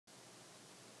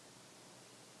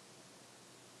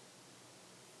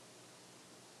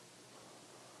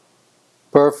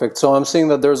Perfect. So I'm seeing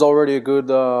that there's already a good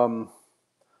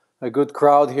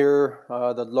crowd here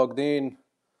that logged in.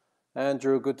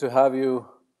 Andrew, good to have you.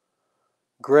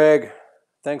 Greg,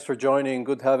 thanks for joining.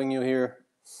 Good having you here.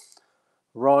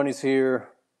 Ron is here.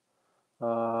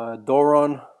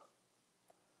 Doron,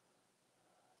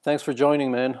 thanks for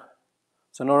joining, man.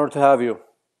 It's an honor to have you.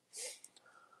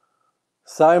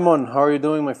 Simon, how are you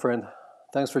doing, my friend?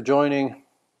 Thanks for joining.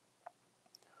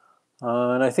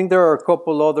 And I think there are a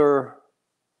couple other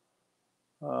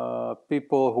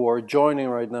people who are joining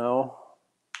right now,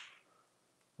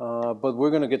 but we're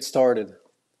going to get started.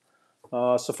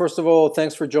 So first of all,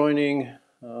 thanks for joining.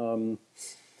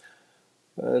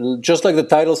 Just like the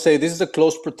title say, this is a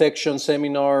close protection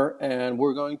seminar, and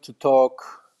we're going to talk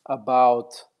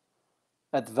about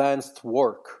advanced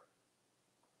work.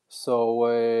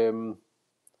 So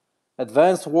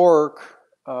advanced work,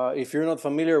 if you're not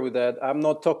familiar with that, I'm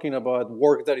not talking about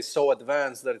work that is so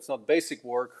advanced that it's not basic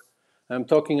work. I'm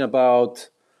talking about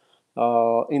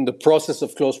in the process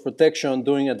of close protection,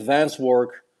 doing advanced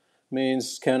work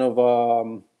means kind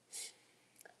of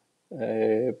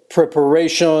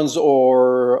preparations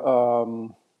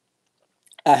or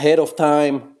ahead of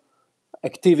time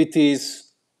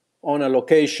activities on a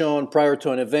location prior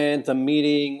to an event, a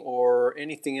meeting, or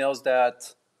anything else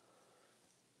that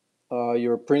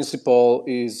your principal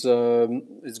is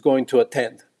going to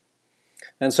attend.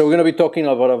 And so we're going to be talking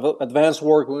about advanced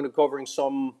work. We're going to be covering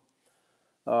some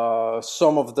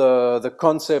of the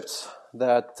concepts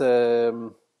that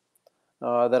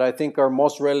I think are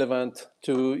most relevant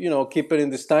to keep it in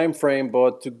this time frame,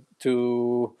 but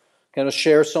to kind of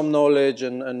share some knowledge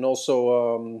and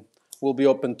also we'll be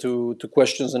open to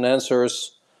questions and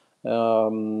answers,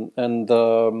 and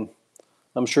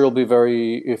I'm sure it'll be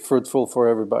very fruitful for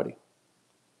everybody.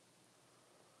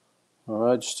 All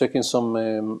right, just checking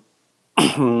some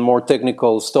more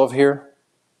technical stuff here.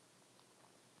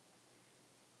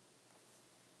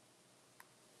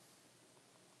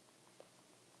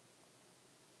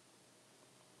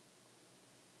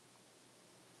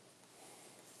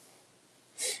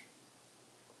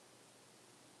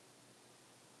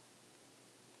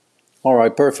 All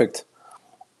right, perfect.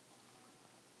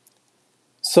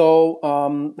 So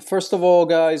first of all,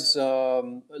 guys,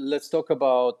 let's talk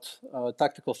about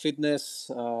tactical fitness.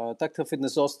 Tactical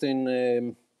Fitness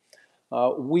Austin,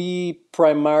 we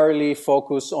primarily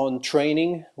focus on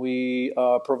training. We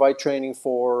provide training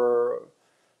for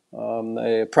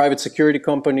private security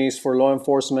companies, for law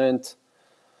enforcement,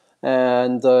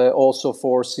 and also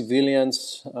for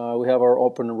civilians. We have our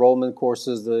open enrollment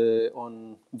courses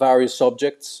on various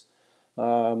subjects.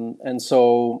 And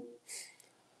so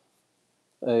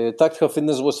Tactical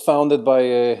Fitness was founded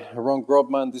by Ron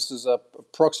Grobman. This is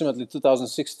approximately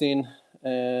 2016,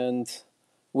 and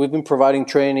we've been providing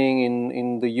training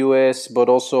in the US, but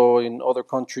also in other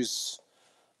countries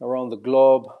around the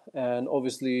globe. And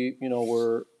obviously,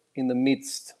 we're in the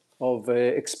midst of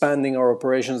expanding our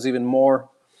operations even more.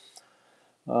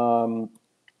 A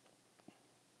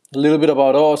little bit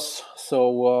about us.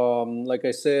 So, like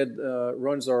I said,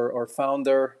 Ron's our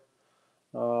founder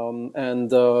and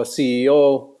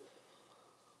CEO.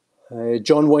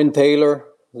 John Wayne Taylor,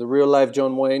 the real life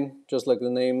John Wayne, just like the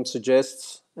name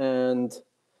suggests. And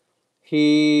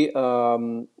he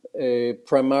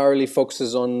primarily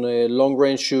focuses on long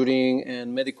range shooting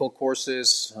and medical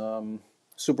courses.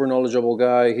 Super knowledgeable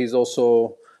guy. He's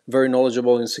also very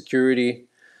knowledgeable in security.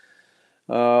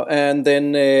 And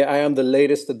then I am the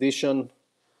latest addition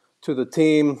to the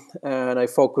team, and I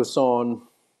focus on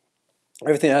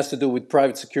everything that has to do with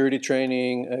private security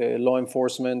training, law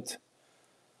enforcement,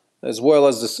 as well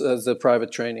as the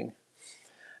private training.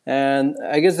 And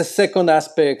I guess the second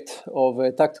aspect of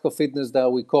tactical fitness that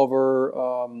we cover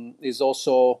is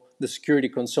also the security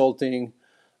consulting.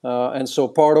 And so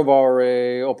part of our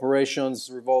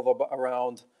operations revolve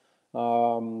around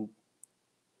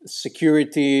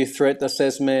security, threat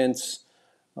assessments,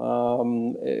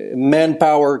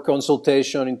 manpower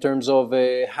consultation in terms of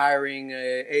hiring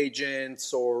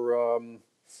agents or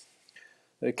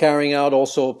carrying out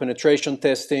also penetration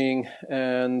testing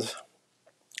and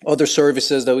other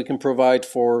services that we can provide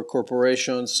for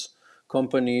corporations,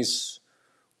 companies,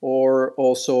 or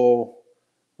also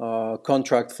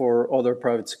contract for other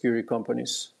private security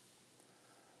companies.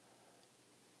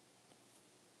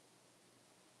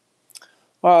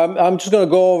 I'm just going to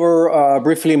go over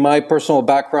briefly my personal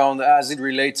background as it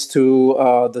relates to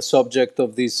the subject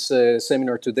of this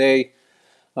seminar today.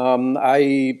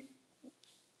 I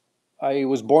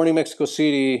was born in Mexico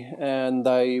City and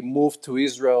I moved to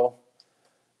Israel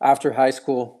after high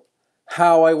school.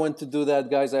 How I went to do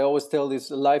that, guys, I always tell this,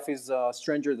 life is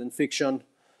stranger than fiction.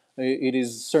 It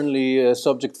is certainly a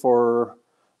subject for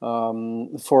a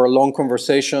long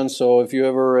conversation. So if you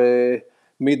ever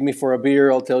meet me for a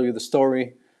beer, I'll tell you the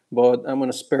story. But I'm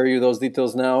going to spare you those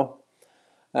details now.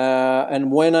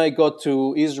 And when I got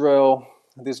to Israel,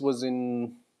 this was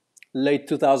in late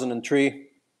 2003.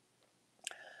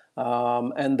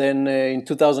 And then in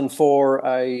 2004,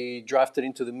 I drafted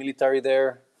into the military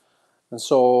there. And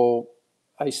so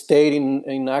I stayed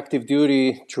in active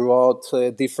duty throughout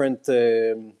different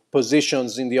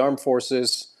positions in the armed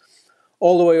forces,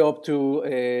 all the way up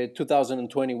to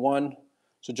 2021.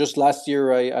 So just last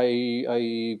year,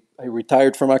 I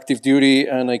retired from active duty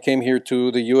and I came here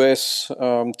to the US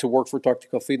to work for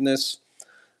Tactical Fitness.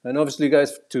 And obviously,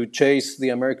 guys, to chase the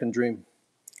American dream.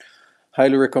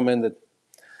 Highly recommended.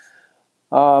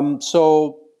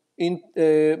 So in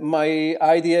my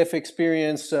IDF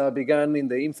experience began in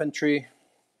the infantry,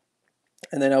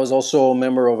 and then I was also a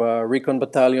member of a recon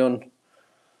battalion.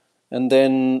 And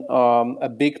then a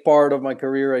big part of my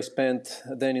career I spent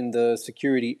then in the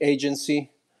security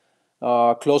agency,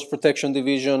 close protection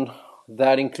division.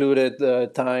 That included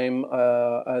time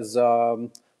as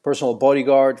personal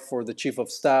bodyguard for the chief of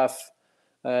staff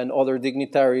and other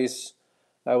dignitaries.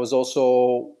 I was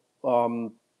also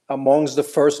amongst the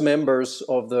first members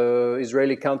of the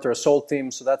Israeli counter assault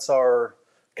team. So that's our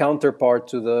counterpart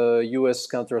to the US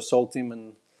counter assault team.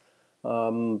 And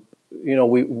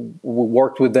we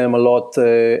worked with them a lot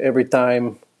every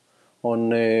time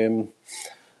on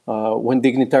when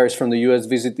dignitaries from the US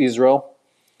visit Israel.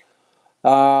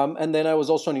 And then I was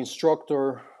also an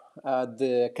instructor at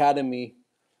the academy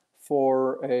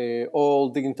for all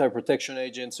dignitary protection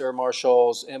agents, air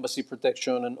marshals, embassy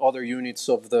protection, and other units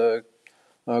of the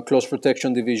close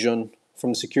protection division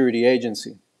from the security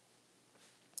agency.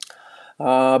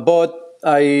 But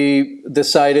I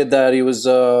decided that it was,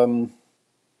 I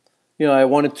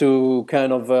wanted to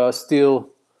kind of still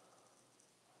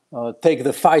take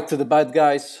the fight to the bad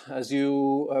guys. As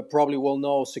you probably will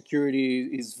know, security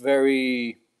is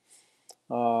very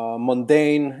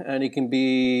mundane, and it can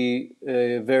be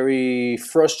very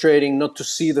frustrating not to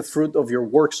see the fruit of your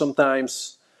work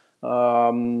sometimes.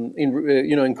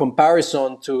 In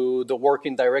comparison to the work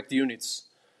in direct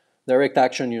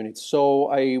action units.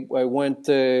 So I went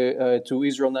to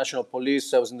Israel National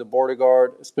Police. I was in the Border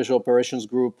Guard Special Operations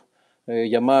Group,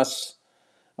 Yamas,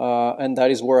 and that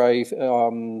is where I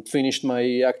finished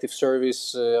my active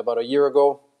service about a year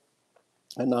ago,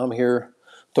 and now I'm here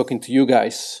talking to you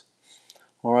guys.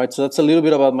 All right, so that's a little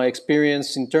bit about my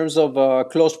experience. In terms of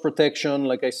close protection,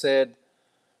 like I said,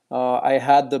 I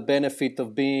had the benefit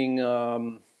of being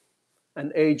an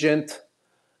agent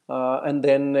and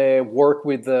then work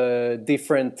with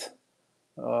different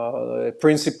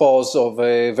principles of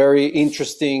very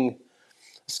interesting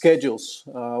schedules.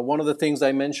 One of the things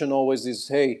I mention always is,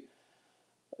 hey,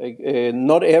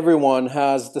 not everyone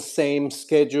has the same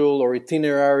schedule or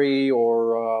itinerary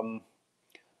or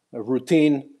a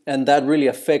routine, and that really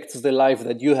affects the life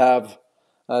that you have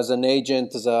as an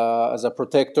agent, as a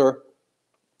protector.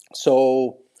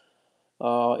 So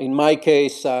in my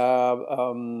case,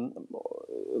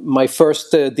 my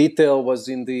first detail was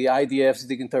in the IDF's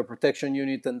Dignitary Protection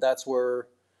Unit, and that's where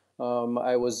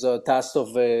I was tasked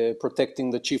of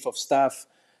protecting the Chief of Staff.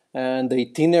 And the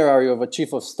itinerary of a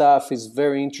Chief of Staff is a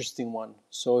very interesting one.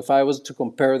 So if I was to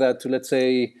compare that to, let's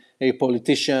say, a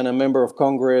politician, a member of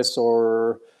Congress,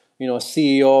 or a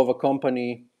CEO of a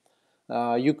company,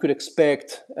 you could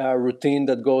expect a routine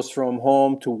that goes from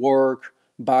home to work,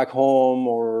 back home,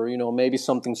 or maybe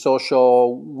something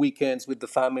social, weekends with the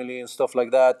family and stuff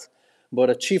like that. But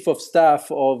a chief of staff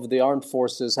of the armed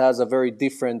forces has a very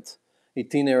different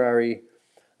itinerary.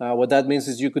 What that means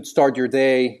is you could start your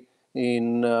day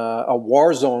in a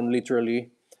war zone, literally,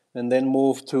 and then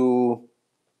move to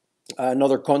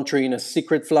another country in a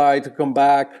secret flight to come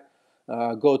back,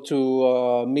 go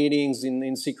to meetings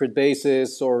in secret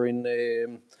bases or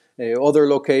in other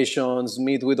locations,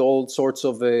 meet with all sorts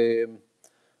of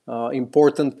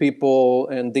important people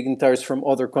and dignitaries from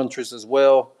other countries as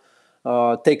well,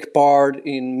 take part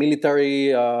in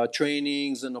military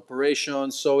trainings and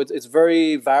operations. So it's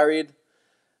very varied.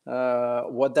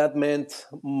 What that meant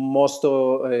most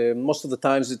of the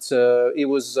times it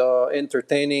was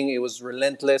entertaining, it was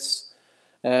relentless,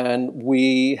 and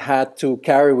we had to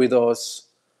carry with us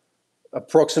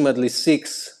approximately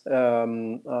 6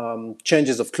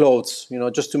 changes of clothes,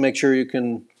 just to make sure you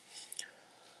can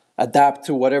adapt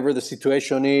to whatever the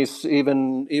situation is,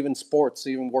 even sports,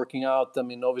 even working out. I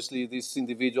mean, obviously these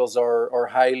individuals are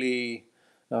highly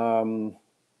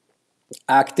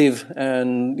active,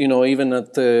 and even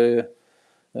at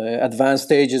advanced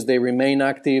stages, they remain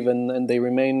active and they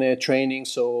remain training.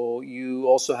 So you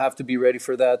also have to be ready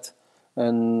for that,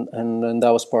 and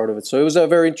that was part of it. So it was a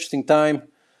very interesting time.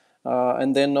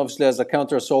 And then obviously as a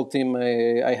counter assault team,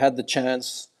 I had the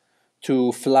chance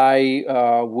to fly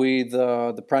with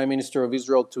the Prime Minister of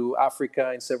Israel to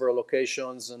Africa in several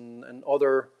locations and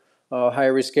other high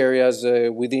risk areas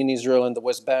within Israel and the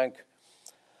West Bank.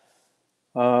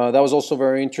 That was also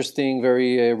very interesting,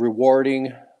 very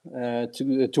rewarding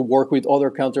to work with other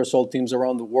counter assault teams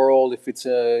around the world. If it's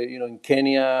in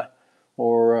Kenya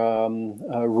or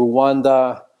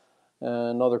Rwanda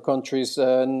and other countries,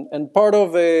 and part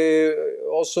of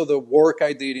also the work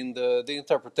I did in the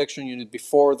dignitary protection unit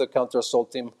before the counter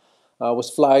assault team was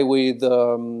fly with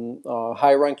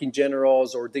high-ranking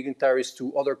generals or dignitaries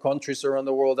to other countries around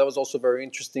the world. That was also very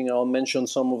interesting. I'll mention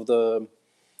some of the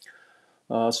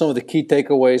key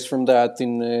takeaways from that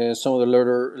in some of the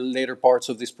later parts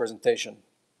of this presentation.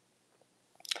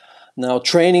 Now,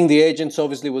 training the agents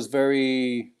obviously was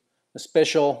very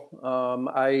special.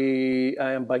 I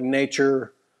am by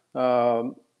nature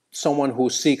someone who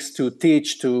seeks to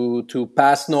teach, to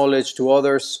pass knowledge to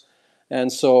others, and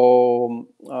so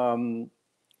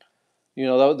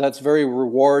that's very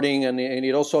rewarding, and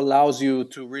it also allows you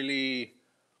to really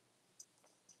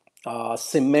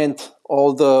cement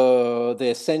all the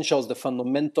essentials, the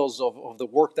fundamentals of the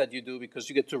work that you do, because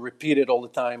you get to repeat it all the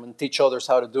time and teach others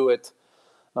how to do it.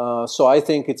 So I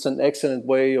think it's an excellent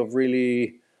way of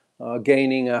really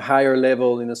gaining a higher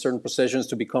level in a certain positions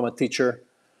to become a teacher.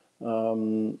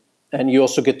 And you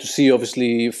also get to see,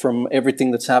 obviously, from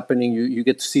everything that's happening, you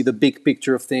get to see the big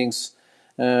picture of things.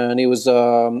 And it was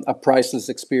a priceless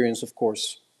experience, of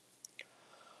course.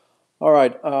 All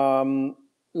right.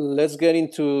 Let's get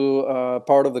into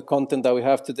part of the content that we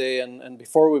have today. And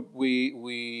before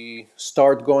we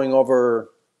start going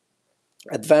over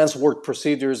advanced work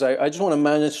procedures, I just want to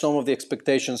manage some of the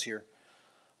expectations here.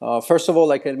 First of all,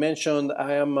 like I mentioned,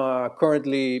 I am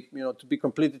currently, to be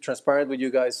completely transparent with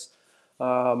you guys,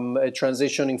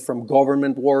 transitioning from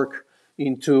government work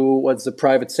into what's the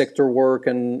private sector work.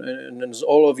 And as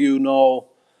all of you know,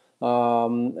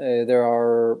 there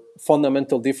are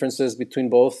fundamental differences between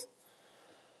both.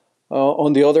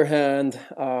 On the other hand,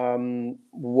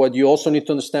 what you also need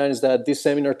to understand is that this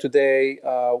seminar today,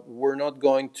 we're not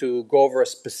going to go over a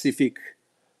specific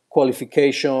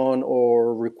qualification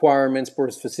or requirements for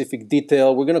a specific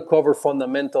detail. We're going to cover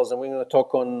fundamentals, and we're going to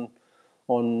talk on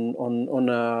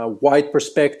a wide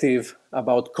perspective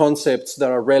about concepts that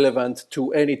are relevant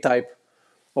to any type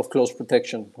of close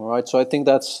protection. All right, so I think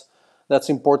that's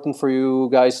important for you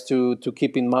guys to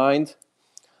keep in mind.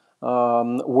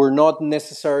 We're not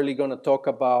necessarily going to talk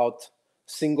about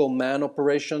single man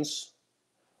operations.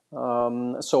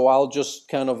 So I'll just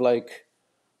kind of like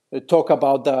talk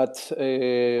about that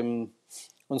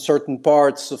on certain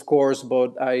parts, of course,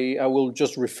 but I will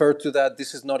just refer to that.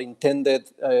 This is not intended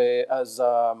as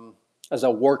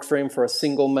a work frame for a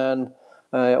single man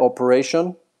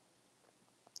operation.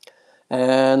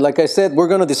 And like I said, we're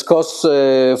going to discuss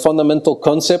fundamental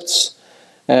concepts.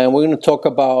 And we're going to talk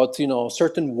about,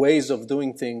 certain ways of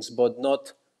doing things, but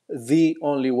not the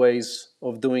only ways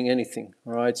of doing anything.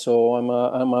 All right. So I'm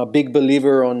a big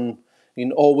believer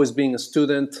in always being a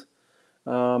student.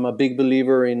 I'm a big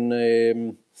believer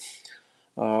in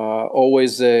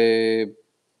always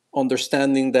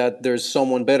understanding that there's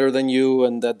someone better than you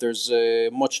and that there's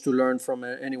much to learn from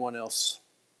anyone else.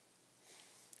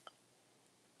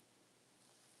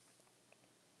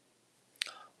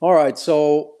 All right.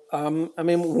 So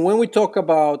when we talk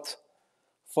about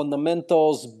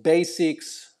fundamentals,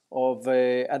 basics of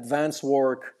advanced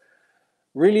work,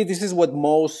 really this is what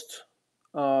most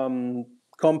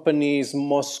companies,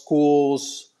 most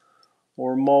schools,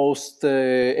 or most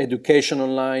education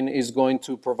online is going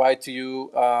to provide to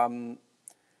you.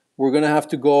 We're going to have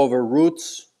to go over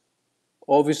routes,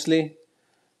 obviously,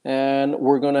 and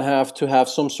we're going to have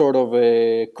some sort of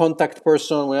a contact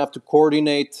person. We have to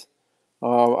coordinate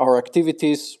our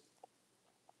activities.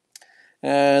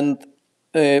 And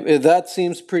that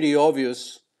seems pretty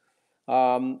obvious.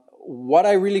 What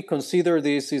I really consider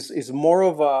this is more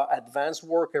of advanced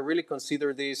work. I really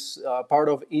consider this part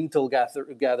of intel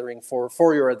gathering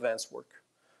for your advanced work.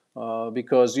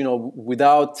 Because,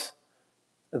 without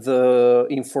the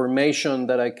information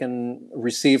that I can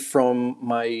receive from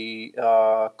my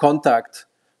contact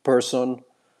person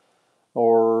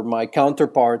or my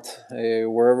counterpart,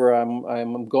 wherever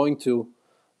I'm going to,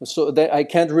 so that I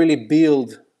can't really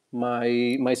build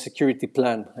my security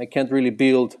plan. I can't really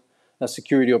build a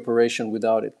security operation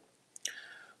without it.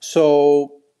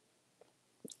 So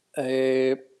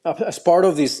as part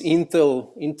of this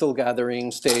intel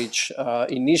gathering stage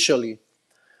initially,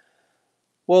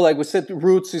 well, like we said,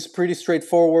 routes is pretty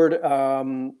straightforward.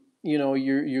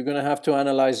 You're going to have to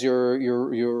analyze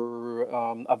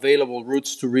your available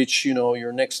routes to reach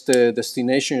your next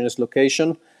destination, your next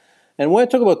location. And when I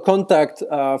talk about contact,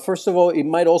 first of all, it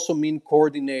might also mean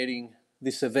coordinating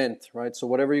this event, right? So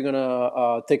whatever you're going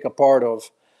to take a part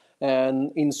of,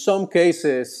 and in some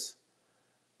cases,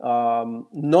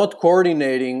 not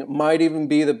coordinating might even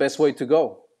be the best way to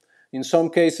go. In some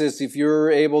cases, if you're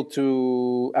able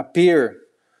to appear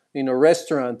in a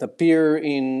restaurant, appear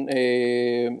in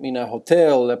a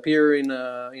hotel, appear in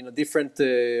a different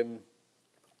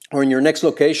or in your next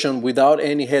location without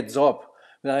any heads up,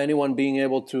 without anyone being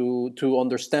able to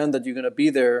understand that you're going to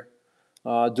be there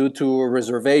due to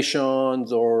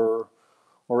reservations or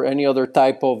any other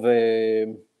type of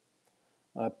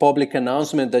public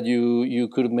announcement that you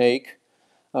could make,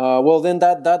 well, then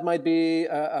that might be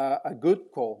a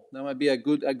good call. That might be a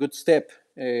good step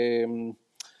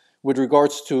with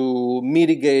regards to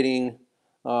mitigating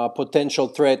potential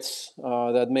threats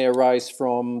that may arise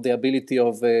from the ability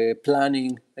of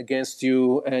planning against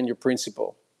you and your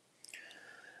principal.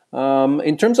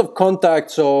 In terms of contact,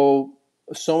 so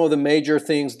some of the major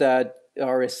things that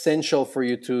are essential for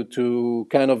you to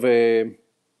kind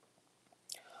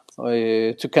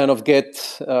of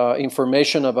get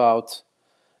information about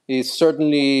is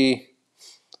certainly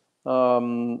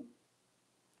the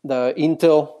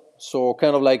intel, so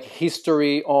kind of like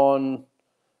history on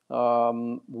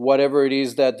whatever it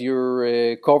is that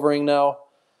you're covering now.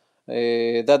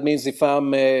 That means if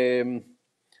I'm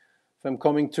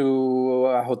coming to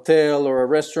a hotel or a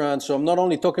restaurant, so I'm not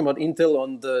only talking about intel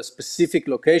on the specific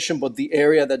location, but the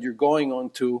area that you're going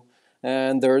on to.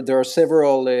 And there are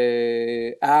several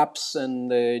apps and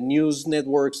news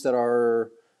networks that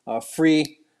are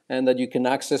free and that you can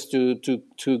access to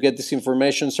get this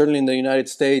information, certainly in the United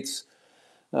States.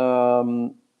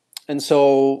 And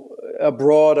so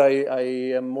abroad, I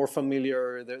am more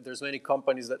familiar. There's many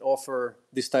companies that offer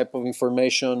this type of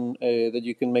information that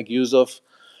you can make use of.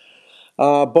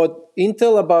 But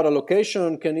intel about a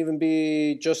location can even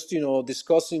be just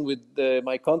discussing with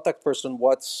my contact person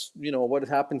what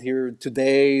happened here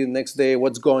today, next day,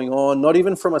 what's going on. Not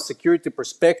even from a security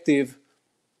perspective,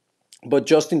 but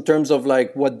just in terms of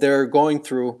like what they're going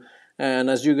through. And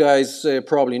as you guys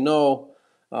probably know,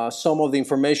 some of the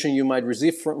information you might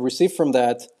receive from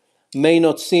that may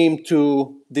not seem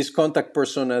to this contact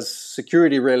person as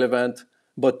security relevant,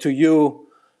 but to you,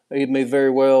 it may very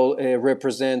well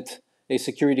represent a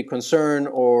security concern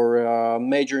or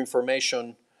major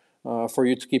information for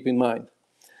you to keep in mind.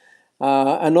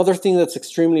 Another thing that's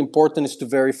extremely important is to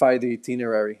verify the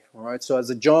itinerary. All right. So as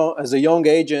a young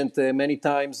agent, many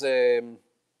times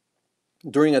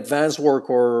during advanced work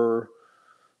or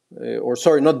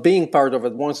sorry, not being part of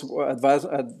advanced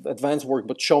work,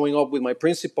 but showing up with my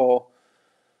principal,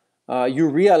 you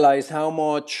realize how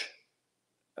much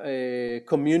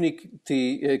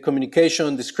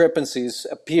communication discrepancies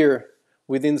appear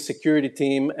within the security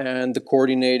team and the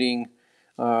coordinating,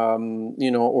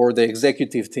 or the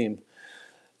executive team.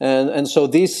 And so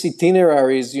these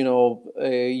itineraries,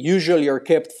 usually are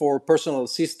kept for personal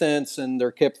assistants, and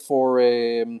they're kept for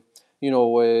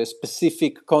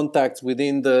specific contacts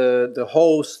within the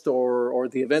host or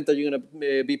the event that you're going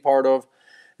to be part of.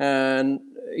 And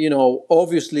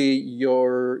obviously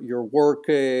your work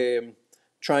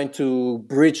trying to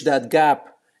bridge that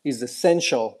gap is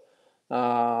essential.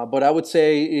 But I would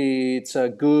say it's a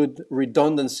good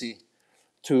redundancy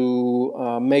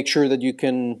to make sure that you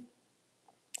can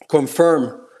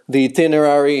confirm the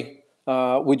itinerary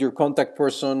with your contact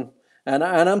person. And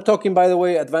I'm talking, by the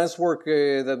way, advanced work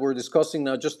that we're discussing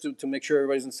now, just to make sure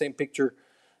everybody's in the same picture.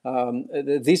 I'm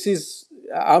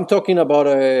talking about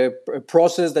a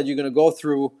process that you're going to go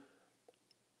through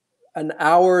an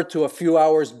hour to a few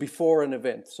hours before an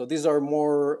event. So these are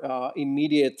more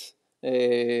immediate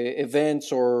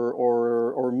events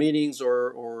or meetings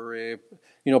or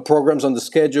programs on the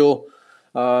schedule.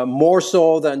 More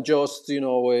so than just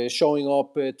showing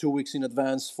up 2 weeks in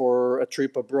advance for a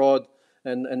trip abroad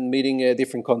and meeting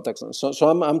different contacts. So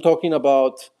I'm talking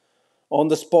about on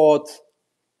the spot,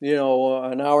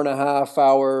 an hour and a half,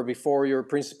 hour before your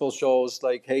principal shows,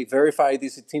 like, hey, verify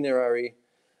this itinerary,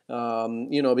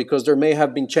 because there may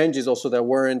have been changes also that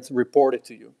weren't reported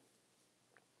to you.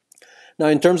 Now,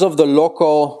 in terms of the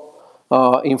local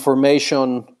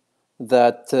information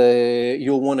that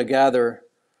you'll want to gather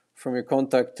from your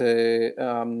contact,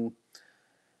 the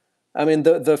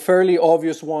fairly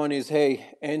obvious one is,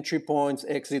 hey, entry points,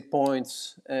 exit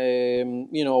points.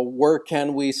 Where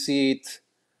can we see it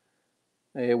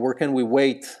Where can we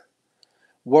wait?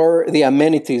 What are the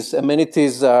amenities?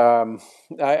 Amenities. I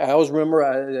always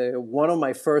remember one of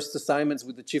my first assignments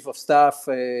with the chief of staff,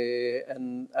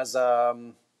 and as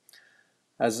the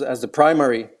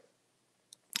primary.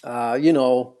 You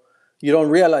know, you don't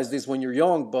realize this when you're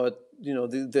young, but you know,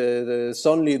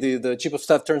 suddenly the chief of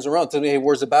staff turns around, tells me, "Hey,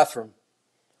 where's the bathroom?"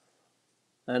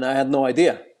 And I had no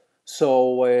idea.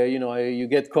 So you know, you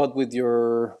get caught with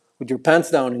your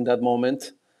pants down in that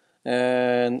moment,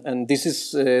 and this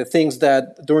is things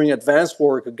that during advanced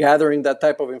work, gathering that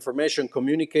type of information,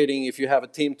 communicating if you have a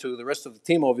team to the rest of the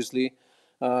team, obviously,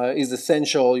 is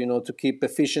essential. You know, to keep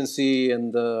efficiency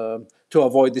and to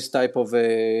avoid this type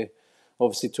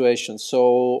of situations. So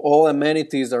all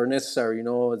amenities are necessary. You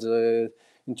know,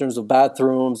 in terms of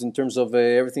bathrooms, in terms of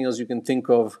everything else you can think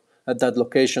of at that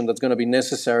location that's going to be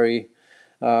necessary.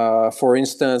 For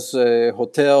instance,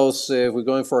 hotels. If we're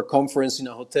going for a conference in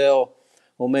a hotel,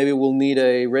 or maybe we'll need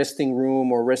a resting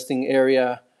room or resting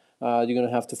area you're going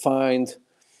to have to find,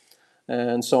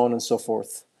 and so on and so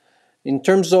forth. In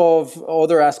terms of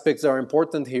other aspects that are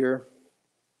important here,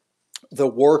 the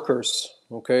workers,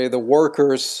 okay, the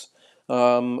workers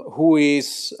who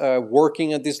is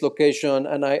working at this location,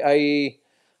 and I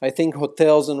think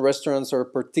hotels and restaurants are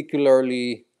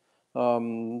particularly,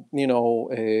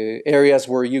 areas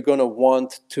where you're gonna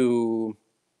want to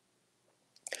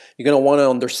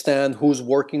understand who's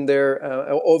working there.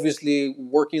 Obviously,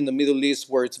 working in the Middle East,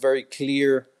 where it's very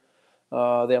clear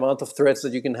the amount of threats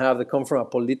that you can have that come from a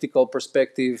political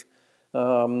perspective.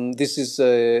 This is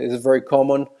very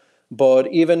common, but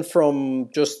even from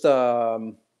just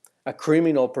a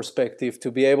criminal perspective,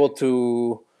 to be able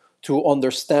to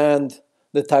understand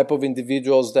the type of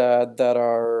individuals that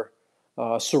are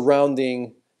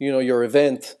surrounding your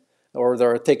event, or that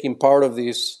are taking part of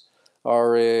this,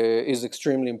 are is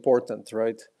extremely important,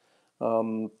 right?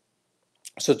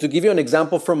 So to give you an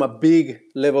example from a big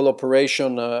level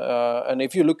operation, and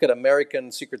if you look at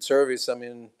American Secret Service, I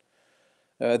mean,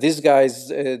 these guys,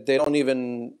 they don't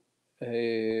even,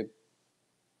 they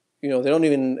don't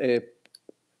even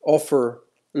offer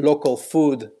local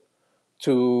food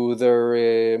to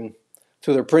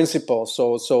their principals.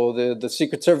 So the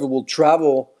Secret Service will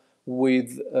travel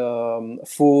with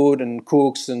food and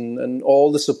cooks and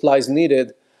all the supplies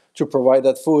needed to provide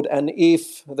that food. And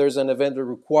if there's an event that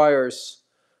requires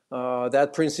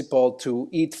that principal to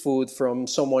eat food from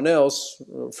someone else,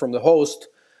 from the host,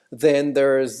 then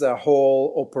there's a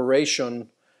whole operation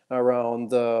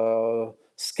around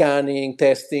scanning,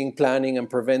 testing, planning, and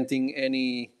preventing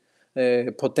any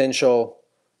potential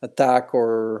attack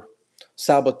or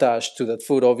sabotage to that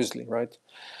food, obviously, right?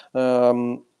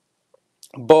 Um,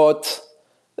 but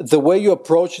the way you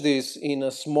approach this in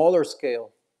a smaller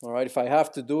scale, all right, if I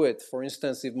have to do it, for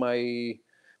instance, if my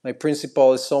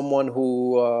principal is someone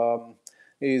who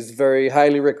is very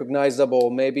highly recognizable,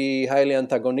 maybe highly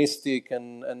antagonistic,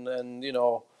 and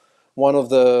one of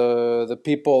the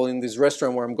people in this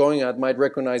restaurant where I'm going at might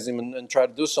recognize him and try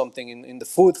to do something in the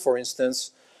food, for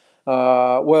instance.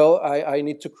 Well, I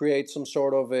need to create some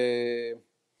sort of a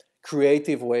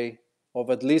creative way of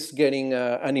at least getting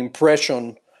an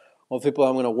impression of people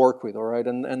I'm going to work with, all right?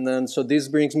 And then, so this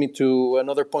brings me to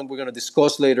another point we're going to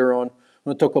discuss later on. I'm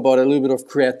going to talk about a little bit of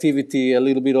creativity, a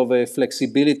little bit of a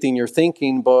flexibility in your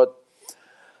thinking, but,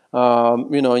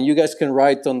 and you guys can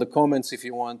write on the comments if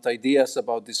you want ideas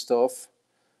about this stuff.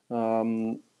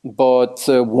 But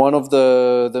one of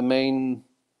the main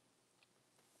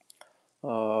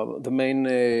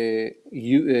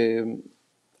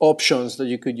options that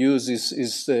you could use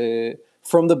is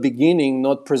from the beginning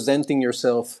not presenting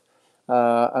yourself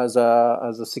as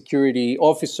a security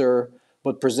officer,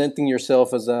 but presenting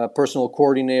yourself as a personal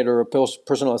coordinator, a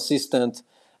personal assistant,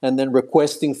 and then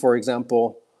requesting, for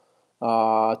example,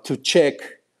 to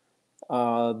check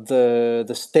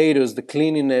the status, the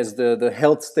cleanliness, the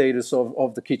health status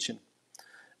of the kitchen,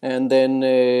 and then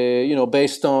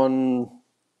based on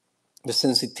the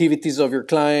sensitivities of your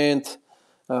client,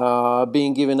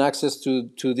 being given access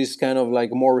to this kind of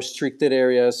like more restricted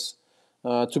areas,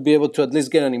 to be able to at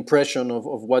least get an impression of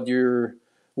what you're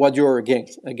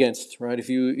against, right? If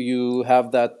you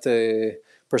have that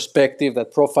perspective,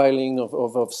 that profiling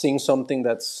of seeing something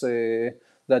that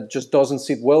just doesn't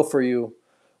sit well for you,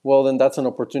 well, then that's an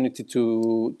opportunity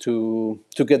to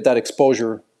get that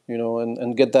exposure,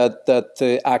 and get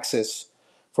that access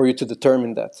for you to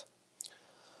determine that.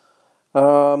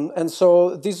 And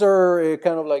so these are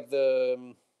kind of like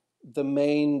the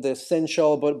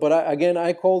essential, but again,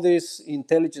 I call this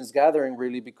intelligence gathering,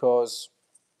 really, because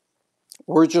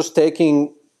we're just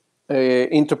taking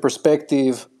into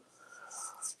perspective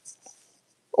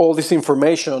all this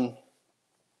information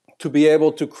to be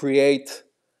able to create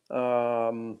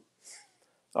our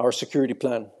security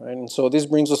plan. Right? And so this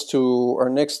brings us to our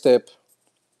next step.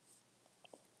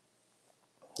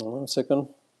 Hold on a second.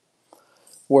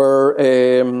 Where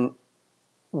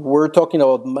we're talking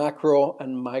about macro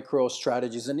and micro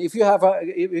strategies. And if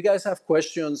you guys have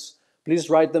questions, please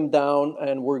write them down,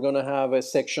 and we're going to have a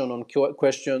section on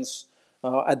questions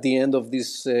at the end of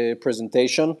this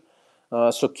presentation.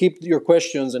 So keep your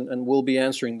questions, and we'll be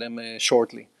answering them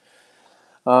shortly.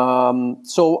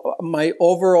 So my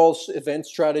overall event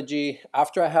strategy,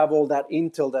 after I have all that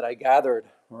intel that I gathered,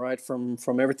 all right, from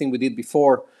everything we did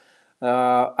before,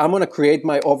 I'm going to create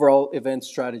my overall event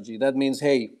strategy. That means,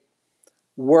 hey,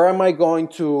 where am I going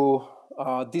to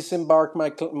disembark my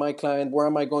client? Where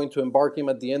am I going to embark him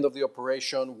at the end of the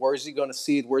operation? Where is he going to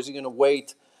sit? Where is he going to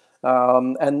wait?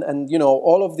 And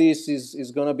all of this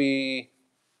is going to be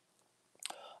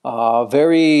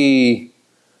very.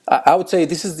 I would say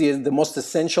this is the most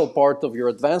essential part of your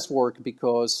advanced work,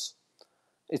 because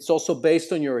it's also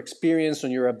based on your experience,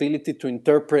 on your ability to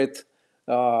interpret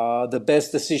the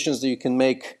best decisions that you can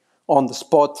make on the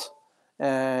spot,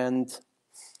 and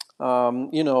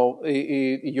your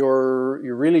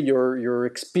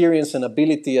experience and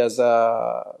ability as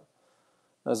a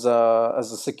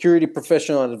security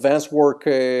professional, an advanced work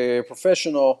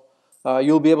professional,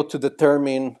 you'll be able to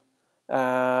determine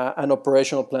an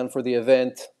operational plan for the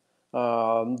event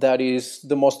that is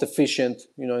the most efficient,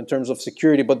 in terms of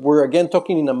security. But we're again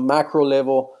talking in a macro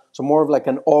level, so more of like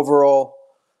an overall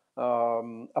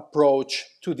approach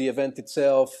to the event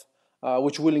itself,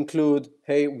 which will include,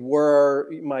 hey, where are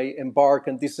my embark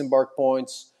and disembark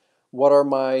points? What are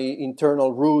my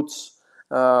internal routes?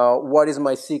 What is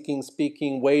my seeking,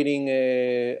 speaking, waiting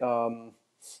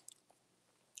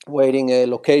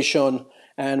location?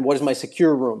 And what is my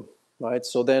secure room, right?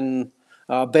 So then,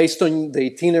 based on the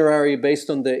itinerary, based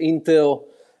on the intel,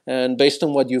 and based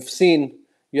on what you've seen,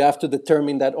 you have to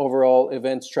determine that overall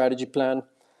event strategy plan.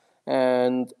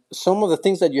 And some of the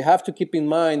things that you have to keep in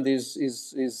mind is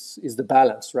the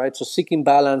balance, right? So seeking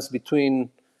balance between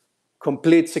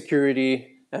complete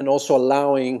security and also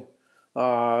allowing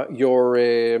your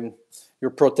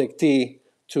protectee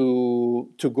to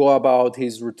go about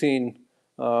his routine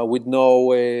with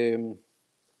no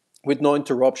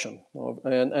interruption.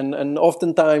 And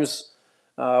oftentimes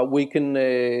we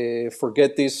can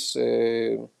forget this.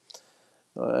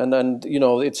 And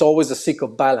it's always a seek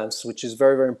of balance, which is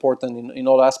very, very important in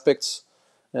all aspects.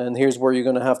 And here's where you're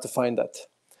going to have to find that.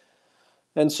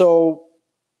 And so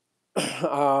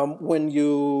when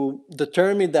you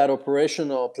determine that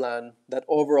operational plan, that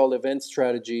overall event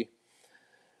strategy,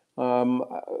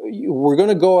 we're going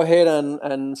to go ahead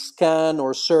and scan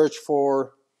or search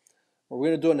for, or we're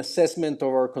going to do an assessment of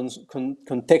our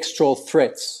contextual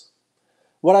threats.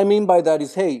 What I mean by that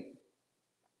is, hey,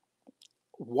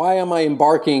 why am I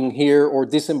embarking here or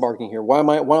disembarking here? Why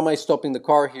am I stopping the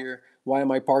car here? Why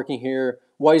am I parking here?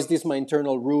 Why is this my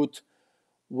internal route?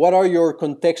 What are your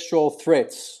contextual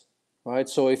threats, right?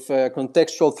 So if a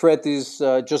contextual threat is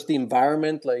just the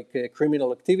environment, like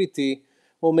criminal activity,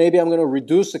 well, maybe I'm going to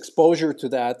reduce exposure to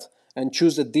that and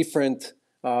choose a different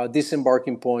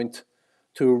disembarking point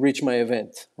to reach my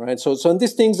event, right? So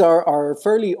these things are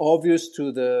fairly obvious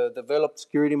to the developed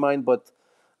security mind, but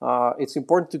it's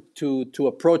important to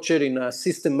approach it in a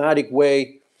systematic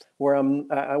way,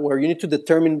 where you need to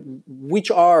determine which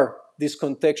are these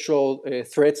contextual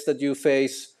threats that you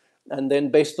face, and then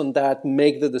based on that,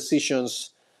 make the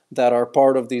decisions that are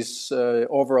part of this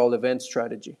overall event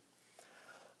strategy.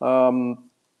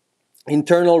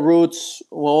 Internal routes,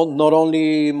 well, not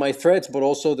only my threats, but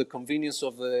also the convenience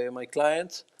of my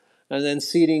client, and then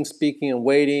sitting, speaking, and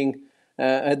waiting.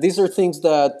 These are things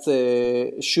that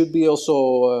should be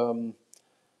also,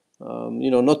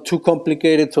 not too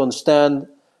complicated to understand,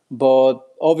 but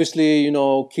obviously,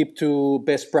 keep to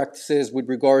best practices with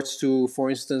regards to,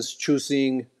 for instance,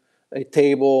 choosing a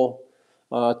table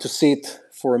to sit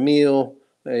for a meal,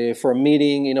 for a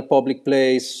meeting in a public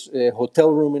place, a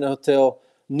hotel room in a hotel.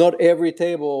 Not every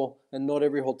table and not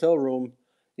every hotel room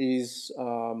is,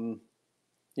 a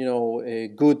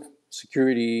good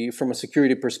security from a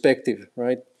security perspective,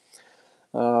 right?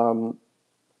 And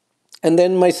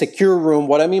then my secure room,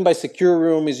 what I mean by secure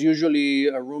room is usually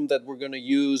a room that we're going to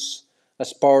use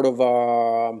as part of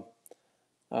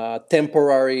a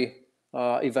temporary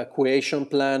evacuation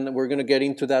plan. We're going to get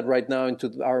into that right now,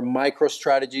 into our micro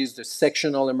strategies, the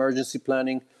sectional emergency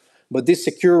planning. But this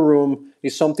secure room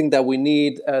is something that we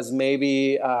need as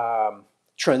maybe a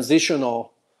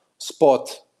transitional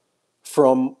spot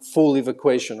from full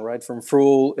evacuation, right? From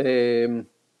full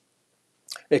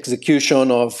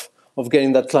execution of of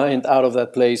getting that client out of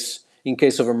that place in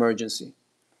case of emergency.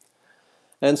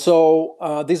 And so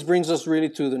this brings us really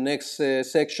to the next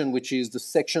section, which is the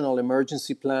sectional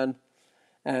emergency plan.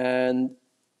 And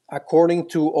according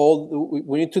to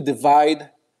we need to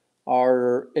divide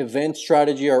our event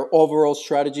strategy, our overall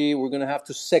strategy. We're going to have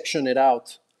to section it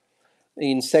out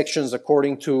in sections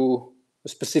according to the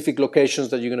specific locations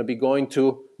that you're going to be going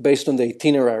to based on the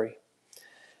itinerary.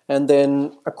 And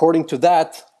then according to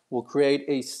that, we'll create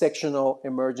a sectional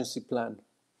emergency plan.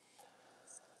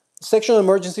 Sectional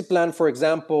emergency plan, for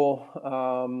example,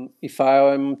 if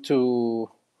I am to,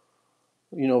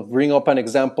 bring up an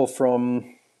example from,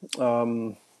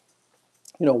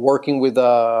 working with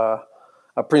a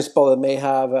principal that may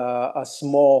have a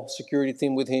small security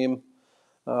team with him.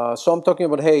 So I'm talking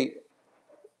about, hey,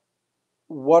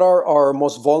 what are our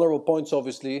most vulnerable points,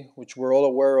 obviously, which we're all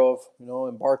aware of,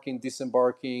 embarking,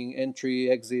 disembarking, entry,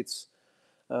 exits,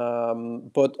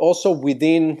 but also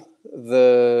within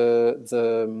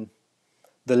the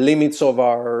limits of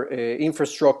our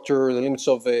infrastructure, the limits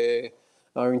of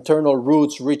our internal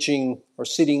routes reaching our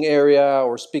sitting area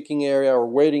or speaking area or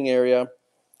waiting area.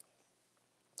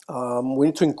 We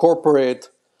need to incorporate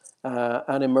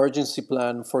an emergency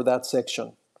plan for that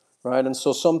section, right? And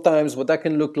so sometimes what that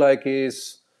can look like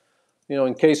is,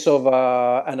 in case of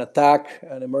an attack,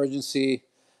 an emergency,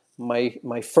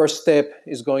 my first step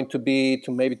is going to be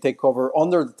to maybe take cover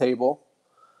under the table,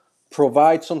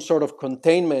 provide some sort of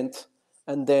containment,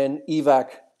 and then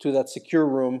evac to that secure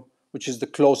room, which is the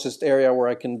closest area where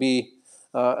I can be,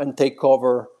 and take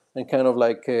cover and kind of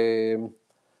like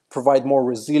provide more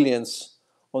resilience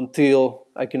until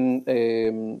I can,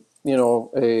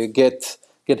 get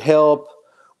help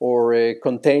or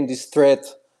contain this threat,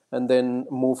 and then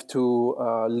move to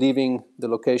leaving the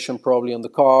location probably on the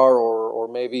car, or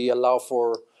maybe allow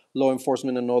for law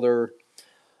enforcement and other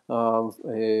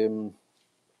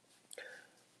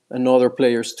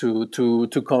players to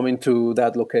come into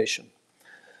that location.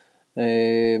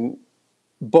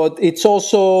 But it's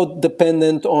also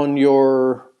dependent on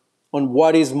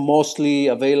what is mostly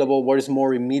available, what is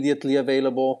more immediately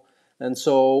available. And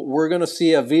so we're going to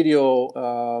see a video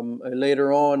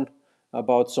later on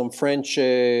about some French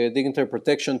dignitary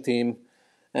protection team.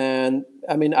 And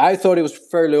I mean, I thought it was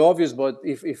fairly obvious, but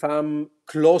if I'm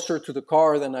closer to the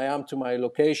car than I am to my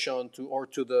location or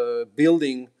to the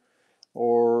building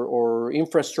or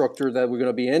infrastructure that we're going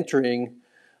to be entering,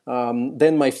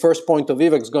 then my first point of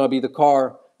evac is going to be the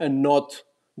car and not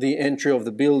the entry of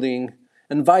the building,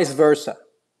 and vice versa.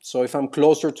 So if I'm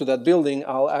closer to that building,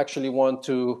 I'll actually want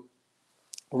to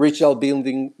reach that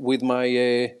building with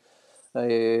my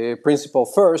principal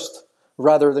first,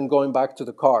 rather than going back to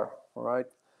the car. All right.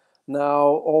 Now,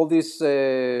 all this,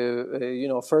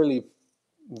 fairly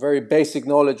very basic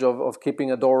knowledge of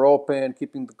keeping a door open,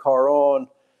 keeping the car on.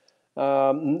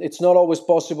 It's not always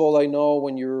possible, I know,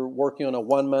 when you're working on a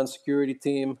one-man security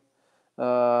team,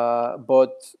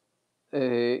 but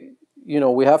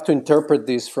we have to interpret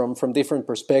this from different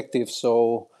perspectives.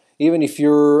 So even if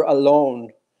you're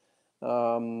alone,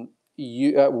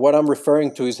 what I'm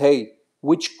referring to is, hey,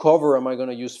 which cover am I going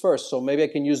to use first? So maybe I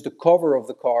can use the cover of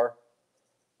the car,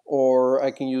 or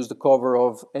I can use the cover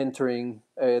of entering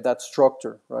that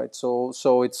structure, right? So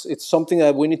it's something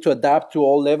that we need to adapt to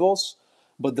all levels,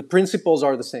 but the principles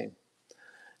are the same.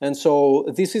 And so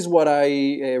this is what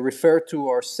I refer to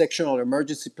our sectional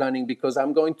emergency planning, because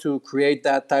I'm going to create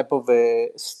that type of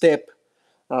a step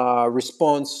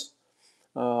response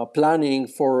planning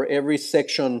for every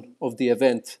section of the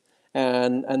event.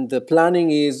 And the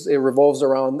planning it revolves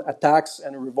around attacks,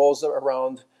 and it revolves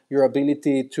around your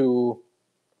ability to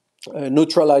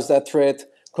neutralize that threat,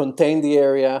 contain the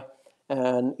area,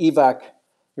 and evac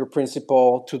your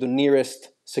principal to the nearest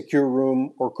secure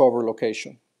room or cover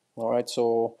location. All right,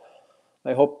 so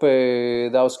I hope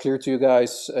that was clear to you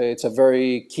guys. It's a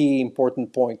very key,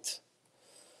 important point.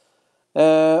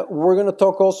 We're going to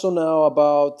talk also now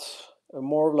about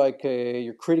more like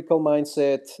your critical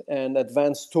mindset and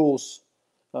advanced tools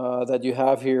that you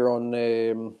have here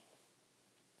on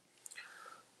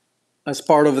as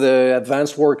part of the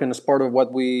advanced work and as part of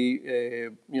what we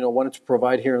wanted to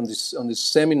provide here on this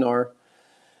seminar.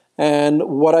 And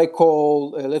what I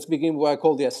call, let's begin with what I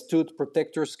call the astute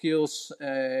protector skills.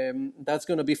 That's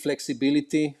going to be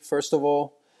flexibility, first of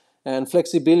all. And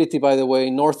flexibility, by the way,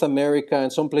 in North America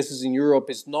and some places in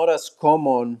Europe is not as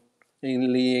commonly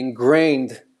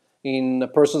ingrained in a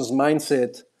person's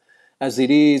mindset as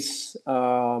it is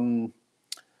in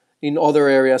other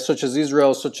areas, such as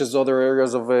Israel, such as other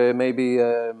areas of maybe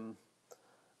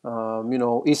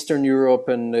Eastern Europe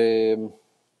and the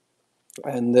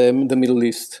Middle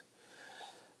East.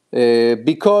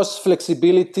 Because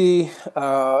flexibility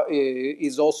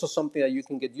is also something that you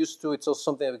can get used to. It's also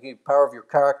something that can be part of your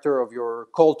character, of your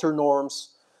culture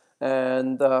norms,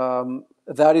 and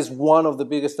that is one of the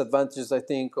biggest advantages, I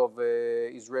think, of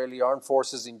Israeli armed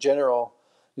forces in general,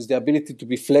 is the ability to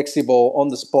be flexible on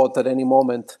the spot at any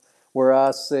moment,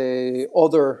 whereas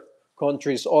other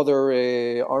countries, other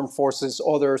armed forces,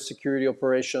 other security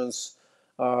operations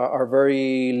are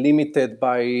very limited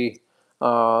by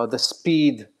the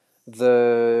speed,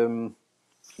 the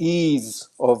ease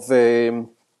of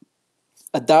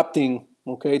adapting,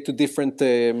 okay, to different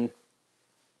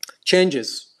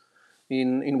changes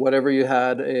in whatever you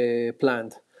had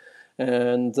planned.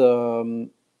 And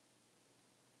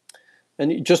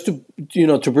and just to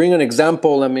to bring an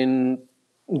example, I mean,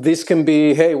 this can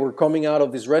be, hey, we're coming out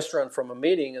of this restaurant from a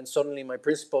meeting, and suddenly my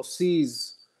principal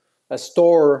sees a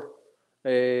store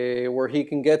where he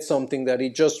can get something that he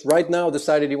just right now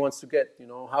decided he wants to get.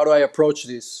 How do I approach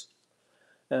this?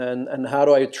 And how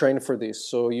do I train for this?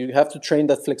 So you have to train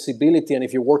that flexibility, and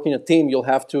if you're working a team, you'll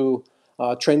have to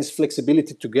train this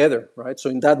flexibility together, right? So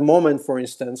in that moment, for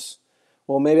instance,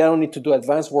 well, maybe I don't need to do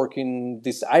advanced work in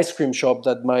this ice cream shop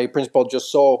that my principal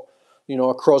just saw,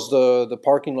 across the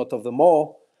parking lot of the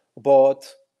mall,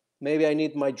 but maybe I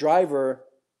need my driver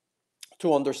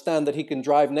to understand that he can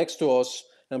drive next to us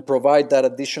and provide that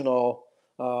additional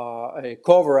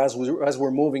cover as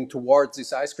we're moving towards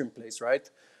this ice cream place, right?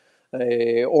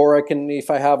 Or I can, if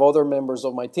I have other members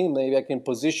of my team, maybe I can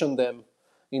position them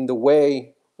in the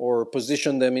way, or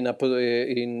position them in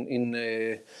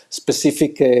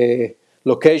specific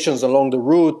locations along the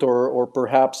route, or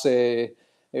perhaps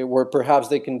where perhaps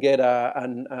they can get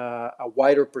a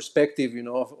wider perspective,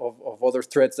 of other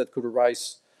threats that could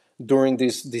arise during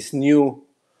this new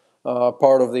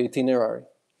part of the itinerary.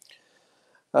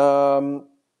 Um,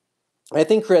 I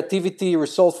think creativity,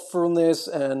 resourcefulness,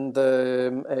 and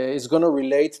is going to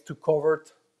relate to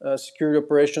covert security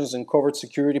operations and covert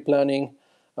security planning.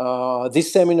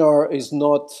 This seminar is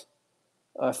not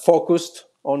focused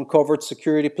on covert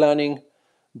security planning,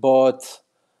 but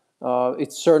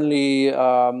it's certainly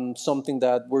something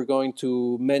that we're going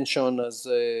to mention as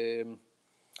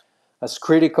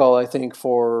critical, I think,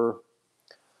 for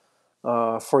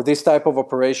this type of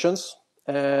operations.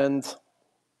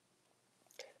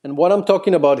 And what I'm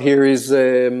talking about here is,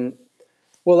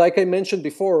 well, like I mentioned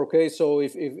before, okay, so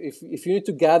if you need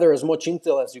to gather as much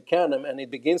intel as you can, and it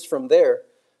begins from there,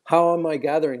 how am I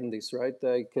gathering this, right?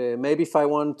 Like maybe if I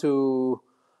want to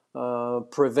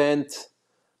prevent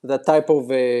that type of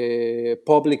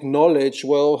public knowledge,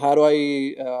 well, how do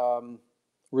I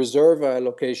reserve a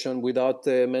location without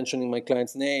mentioning my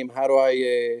client's name? How do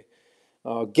I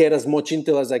get as much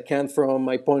intel as I can from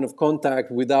my point of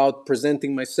contact without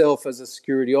presenting myself as a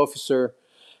security officer?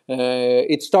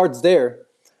 It starts there,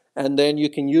 and then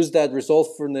you can use that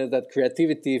resourcefulness, that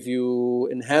creativity, if you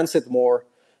enhance it more,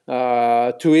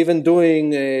 to even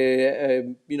doing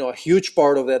a huge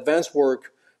part of the advanced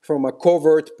work from a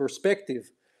covert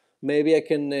perspective. Maybe I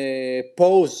can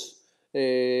pose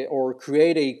or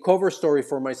create a cover story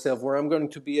for myself where I'm going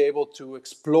to be able to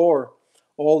explore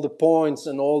all the points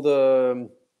and all the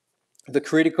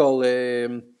critical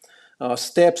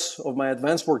steps of my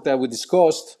advanced work that we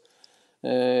discussed.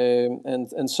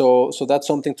 And so that's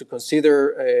something to consider.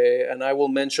 And I will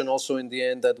mention also in the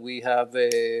end that we have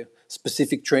a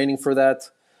specific training for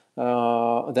that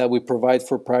we provide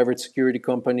for private security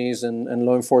companies and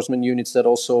law enforcement units that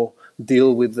also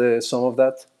deal with some of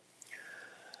that.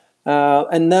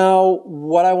 And now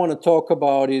what I want to talk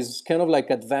about is kind of like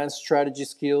advanced strategy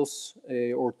skills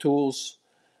or tools.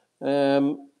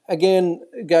 Again,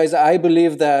 guys, I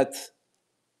believe that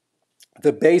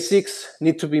the basics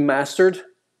need to be mastered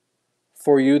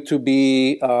for you to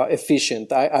be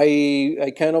efficient.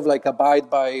 I kind of like abide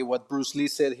by what Bruce Lee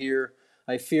said here.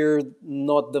 I fear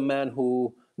not the man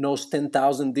who knows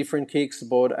 10,000 different kicks,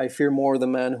 but I fear more the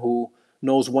man who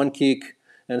knows one kick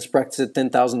and has practiced it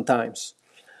 10,000 times.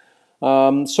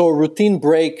 So routine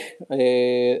break,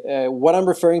 what I'm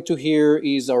referring to here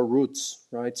is our roots,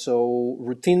 right? So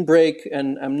routine break,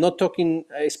 and I'm not talking,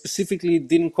 I specifically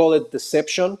didn't call it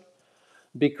deception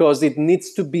because it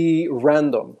needs to be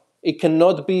random. It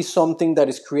cannot be something that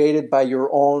is created by your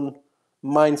own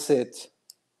mindset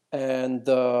and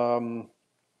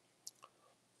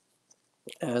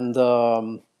and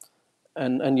um,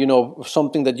 and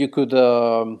something that you could,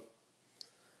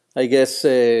 I guess,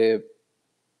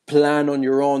 plan on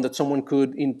your own, that someone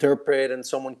could interpret and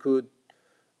someone could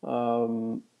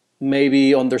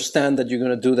maybe understand that you're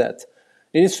going to do that.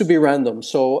 It needs to be random.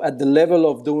 So at the level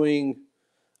of doing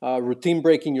routine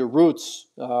breaking your roots,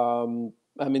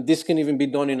 I mean, this can even be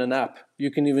done in an app.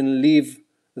 You can even leave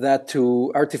that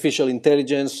to artificial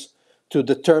intelligence to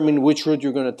determine which route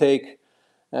you're going to take.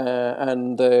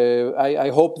 And I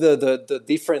hope the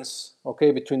difference,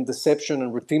 okay, between deception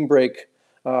and routine break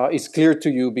is clear to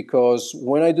you, because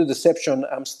when I do deception,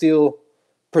 I'm still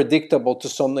predictable to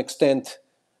some extent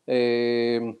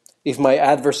if my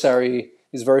adversary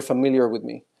is very familiar with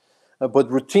me. But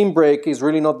routine break is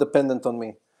really not dependent on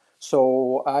me.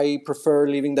 So I prefer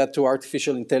leaving that to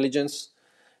artificial intelligence.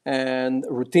 And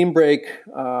routine break,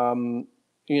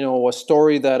 a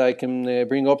story that I can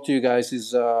bring up to you guys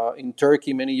is in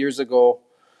Turkey many years ago.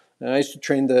 I used to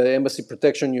train the embassy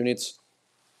protection units.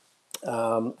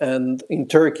 And in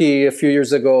Turkey a few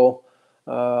years ago,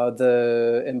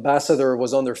 the ambassador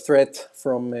was under threat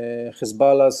from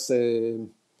Hezbollah's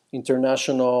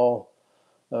international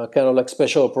kind of like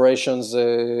special operations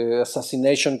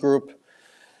assassination group.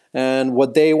 And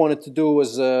what they wanted to do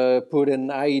was put an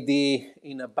IED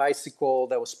in a bicycle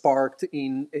that was parked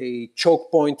in a choke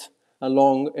point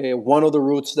along one of the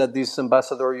routes that this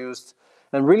ambassador used.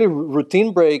 And really,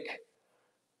 routine break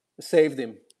saved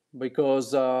him,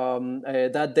 because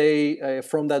that day,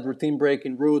 from that routine break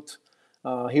in route,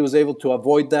 he was able to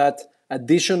avoid that.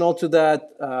 Additional to that,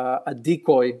 a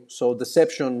decoy, so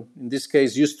deception, in this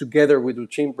case, used together with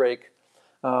routine break,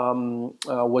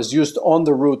 was used on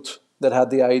the route that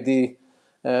had the ID,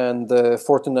 and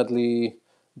fortunately,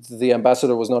 the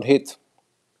ambassador was not hit.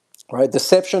 Right,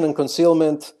 deception and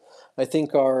concealment, I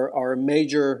think, are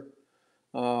major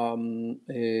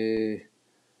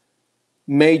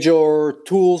major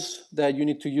tools that you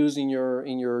need to use in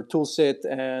your tool set.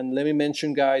 And let me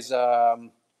mention, guys, I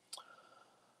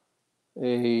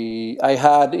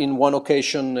had in one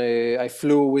occasion, I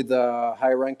flew with a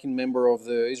high-ranking member of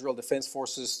the Israel Defense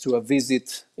Forces to a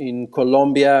visit in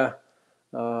Colombia,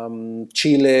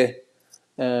 Chile,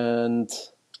 and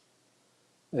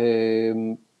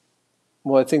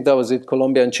well, I think that was it,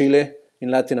 Colombia and Chile in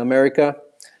Latin America.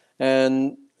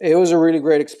 And it was a really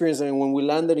great experience. I mean, when we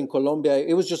landed in Colombia,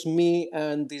 it was just me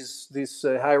and this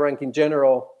high-ranking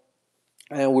general,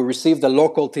 and we received a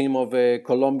local team of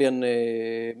Colombian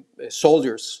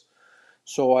soldiers.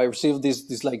 So I received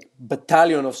this like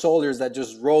battalion of soldiers that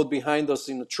just rode behind us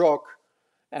in a truck,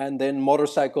 and then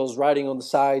motorcycles riding on the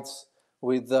sides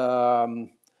with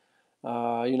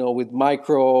with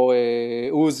micro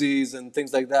Uzis and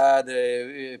things like that,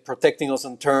 protecting us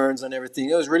on turns and everything.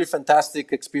 It was really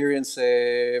fantastic experience,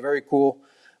 very cool.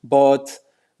 But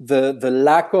the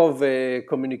lack of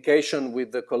communication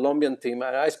with the Colombian team,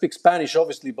 and I speak Spanish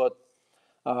obviously, but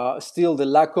still the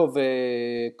lack of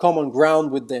common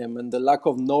ground with them, and the lack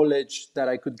of knowledge that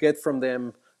I could get from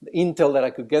them, the intel that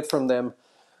I could get from them,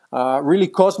 really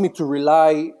caused me to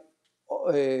rely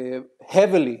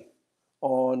heavily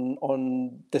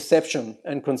on deception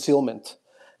and concealment.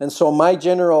 And so my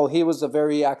general, he was a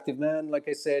very active man. Like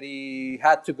I said, he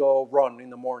had to go run in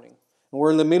the morning. And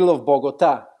we're in the middle of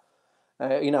Bogota,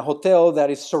 in a hotel that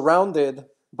is surrounded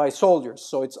by soldiers.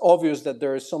 So it's obvious that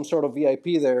there is some sort of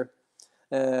VIP there.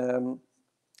 Um,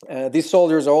 these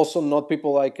soldiers are also not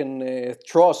people I can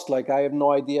trust. Like, I have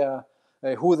no idea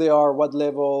who they are, what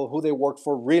level, who they work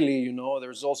for, really.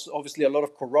 There's also obviously a lot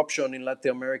of corruption in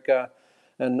Latin America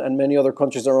and many other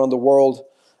countries around the world.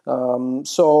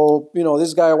 So,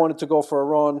 this guy wanted to go for a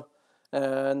run.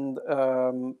 And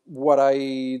what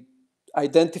I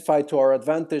identified to our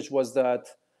advantage was that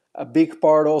a big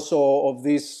part also of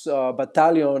this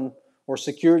battalion or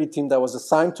security team that was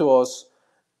assigned to us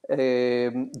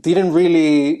didn't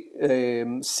really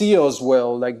see us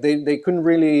well. Like, they couldn't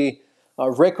really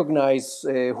recognize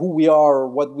who we are or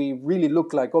what we really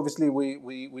look like. Obviously,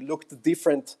 we looked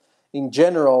different in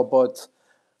general, but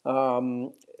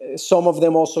some of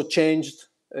them also changed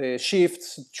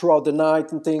shifts throughout the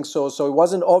night and things. So it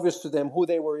wasn't obvious to them who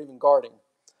they were even guarding.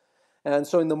 And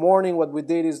so in the morning, what we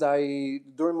did is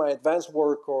during my advanced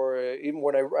work, or even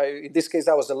when in this case,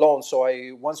 I was alone. So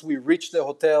once we reached the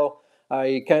hotel,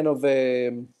 I kind of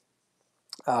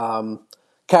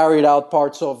carried out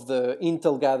parts of the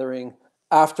intel gathering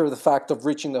after the fact of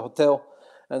reaching the hotel.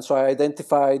 And so I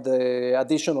identified the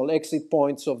additional exit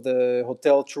points of the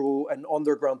hotel through an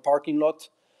underground parking lot.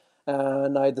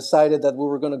 And I decided that we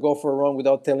were going to go for a run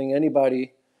without telling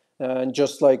anybody, and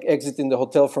just like exiting the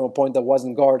hotel from a point that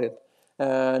wasn't guarded.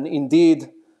 And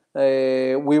indeed,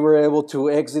 we were able to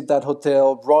exit that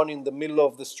hotel, run in the middle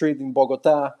of the street in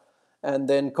Bogota, and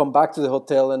then come back to the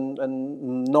hotel, and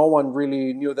no one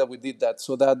really knew that we did that.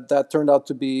 So that turned out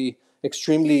to be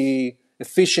extremely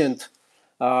efficient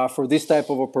for this type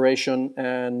of operation,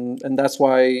 and that's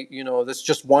why, that's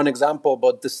just one example,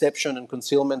 but deception and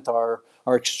concealment are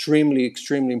extremely,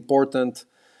 extremely important.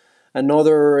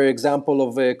 Another example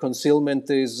of concealment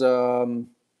is, well,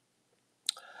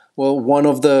 one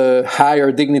of the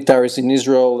higher dignitaries in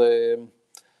Israel.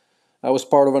 I was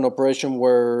part of an operation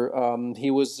where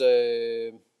he was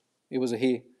a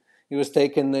he was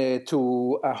taken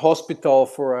to a hospital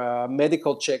for a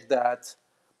medical check that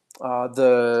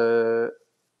the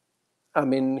I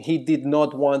mean, he did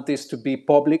not want this to be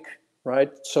public,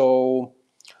 right? So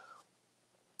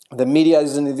the media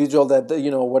is an individual that,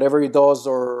 whatever he does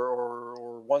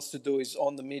or wants to do is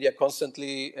on the media,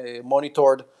 constantly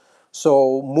monitored.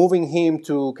 So moving him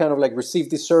to kind of like receive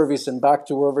this service and back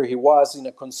to wherever he was in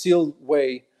a concealed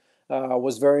way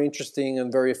was very interesting and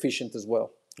very efficient as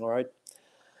well. All right.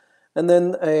 And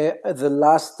then the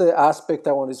last aspect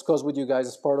I want to discuss with you guys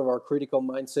as part of our critical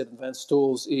mindset advanced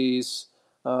tools is,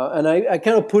 and I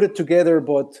kind of put it together,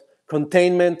 but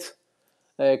containment.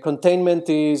 Containment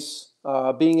is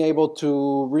being able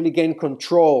to really gain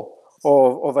control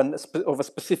of a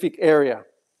specific area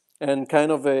and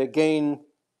kind of gain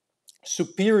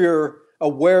superior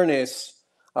awareness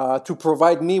to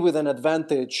provide me with an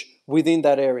advantage within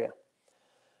that area.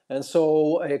 And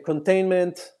so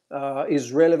containment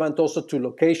is relevant also to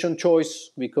location choice,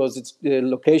 because it's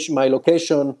location. My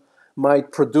location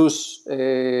might produce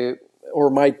or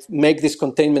might make this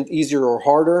containment easier or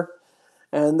harder.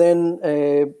 And then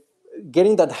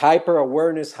getting that hyper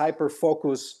awareness, hyper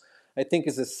focus, I think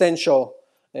is essential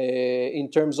in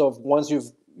terms of once if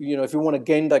you want to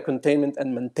gain that containment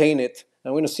and maintain it.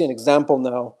 I'm going to see an example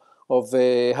now of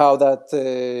how that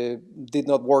did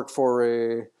not work for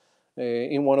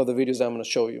in one of the videos I'm going to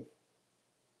show you.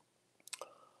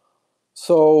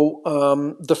 So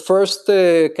the first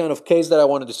kind of case that I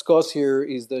want to discuss here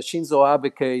is the Shinzo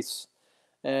Abe case.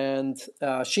 And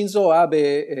Shinzo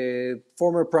Abe,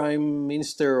 former prime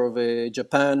minister of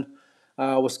Japan,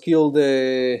 was killed,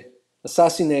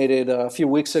 assassinated a few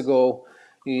weeks ago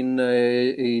in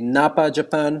Napa,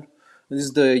 Japan. This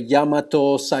is the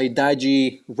Yamato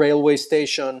Saidaiji railway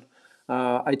station.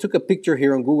 I took a picture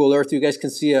here on Google Earth. You guys can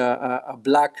see a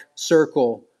black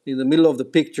circle in the middle of the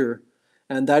picture,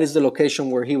 and that is the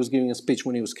location where he was giving a speech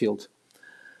when he was killed.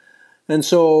 And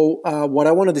so what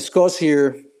I want to discuss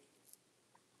here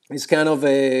is kind of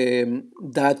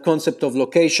that concept of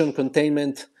location,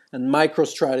 containment, and micro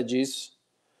strategies,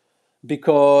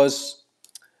 because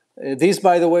this,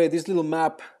 by the way, this little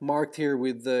map marked here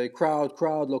with the crowd,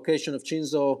 location of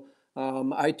Shinzo,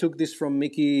 I took this from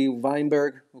Mickey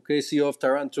Weinberg, okay, CEO of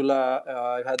Tarantula.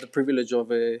 I had the privilege of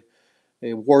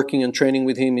working and training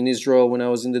with him in Israel when I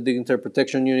was in the Dignitary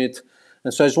Protection Unit.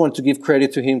 And so I just wanted to give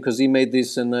credit to him because he made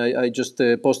this, and I just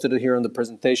posted it here on the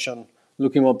presentation.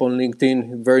 Look him up on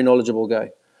LinkedIn, very knowledgeable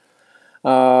guy.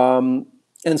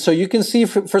 And so you can see,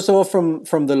 first of all,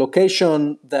 from the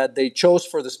location that they chose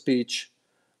for the speech,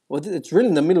 well, it's really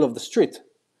in the middle of the street,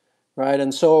 right?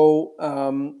 And so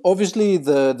obviously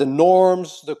the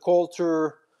norms, the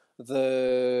culture,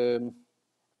 the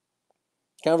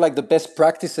kind of like the best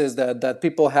practices that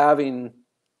people have in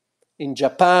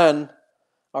Japan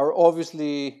are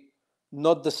obviously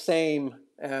not the same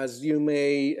as you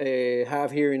may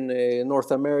have here in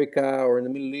North America or in the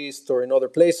Middle East or in other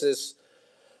places.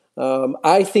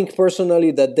 I think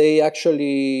personally that they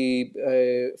actually,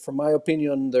 from my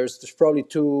opinion, there's probably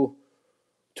two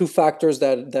factors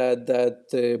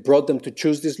that brought them to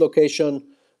choose this location.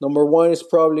 Number one is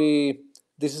probably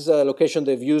this is a location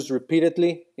they've used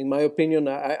repeatedly. In my opinion,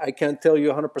 I can't tell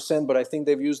you 100%, but I think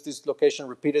they've used this location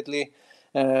repeatedly,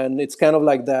 and it's kind of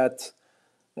like that.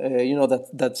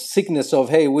 That sickness of,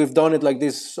 hey, we've done it like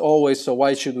this always, so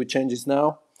why should we change this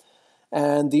now?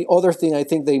 And the other thing I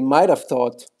think they might have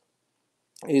thought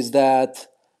is that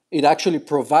it actually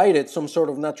provided some sort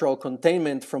of natural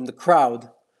containment from the crowd,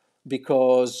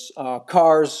 because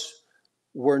cars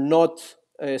were not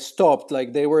stopped.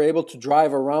 Like, they were able to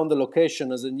drive around the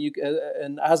location,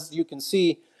 and as you can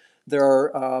see, there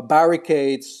are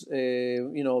barricades,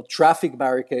 traffic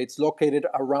barricades located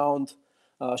around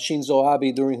Shinzo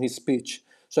Abe during his speech.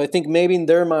 So I think maybe in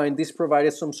their mind, this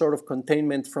provided some sort of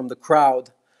containment from the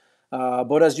crowd.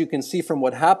 But as you can see from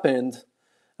what happened,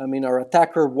 I mean, our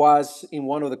attacker was in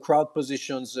one of the crowd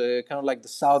positions, kind of like the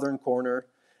southern corner,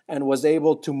 and was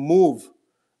able to move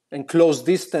and close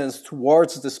distance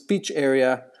towards the speech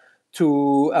area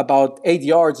to about 8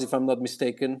 yards, if I'm not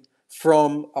mistaken,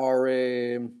 from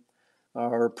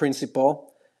our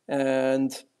principal,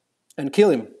 and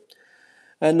kill him.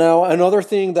 And now another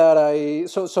thing that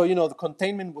the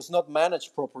containment was not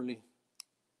managed properly,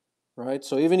 right?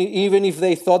 So even if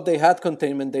they thought they had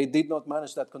containment, they did not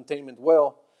manage that containment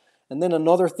well. And then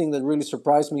another thing that really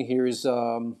surprised me here is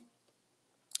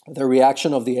the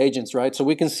reaction of the agents, right? So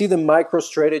we can see the micro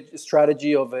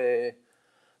strategy of a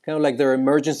kind of like their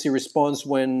emergency response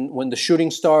when the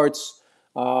shooting starts,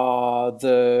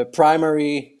 the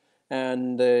primary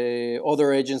and the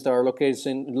other agents that are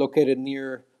located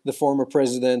near the former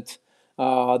president.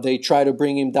 They try to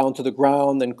bring him down to the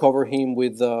ground and cover him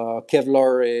with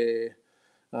Kevlar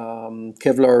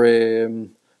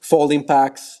folding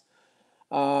packs.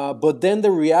 But then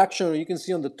the reaction, you can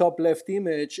see on the top left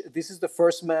image, this is the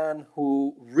first man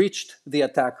who reached the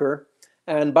attacker.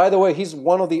 And by the way, he's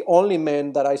one of the only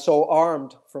men that I saw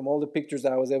armed from all the pictures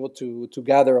that I was able to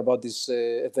gather about this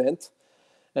event.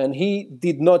 And he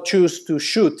did not choose to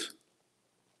shoot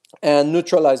and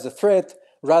neutralize the threat,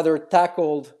 rather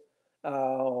tackled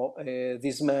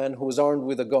this man who was armed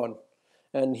with a gun.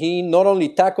 And he not only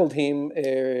tackled him,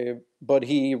 but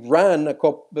he ran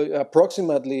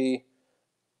approximately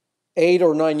 8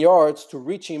 or 9 yards to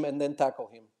reach him and then tackle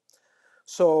him.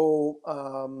 So,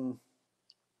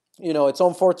 it's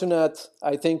unfortunate.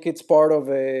 I think it's part of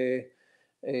the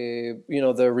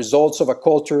results of a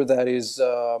culture that is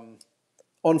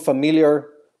unfamiliar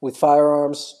with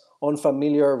firearms,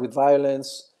 unfamiliar with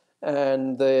violence,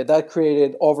 and that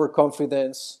created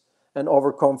overconfidence and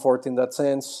overcomfort in that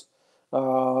sense.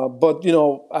 But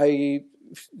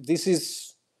this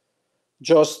is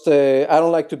just I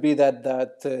don't like to be that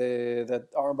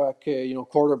armback,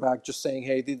 quarterback, just saying,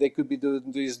 hey, they could be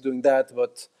doing this, doing that.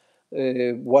 But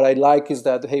what I like is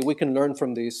that, hey, we can learn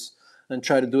from this and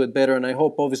try to do it better. And I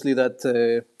hope, obviously, that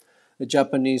the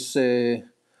Japanese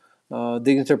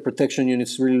dignitary protection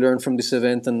units really learn from this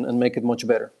event and make it much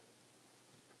better.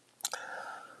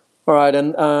 All right,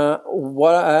 and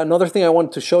another thing I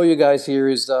want to show you guys here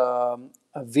is a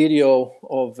video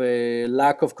of a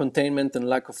lack of containment and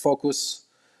lack of focus.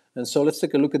 And so let's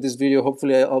take a look at this video.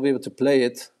 Hopefully I'll be able to play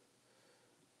it.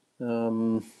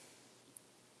 Of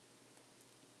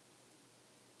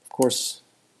course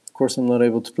I'm not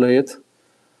able to play it.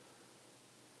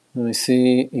 Let me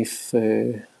see if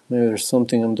maybe there's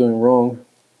something I'm doing wrong.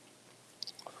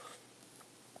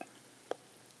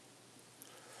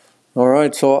 All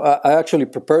right, so I actually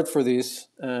prepared for this,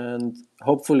 and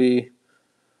hopefully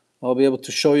I'll be able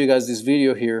to show you guys this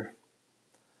video here.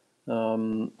 So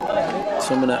I'm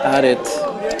going to add it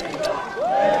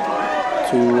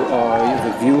to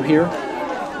the view here.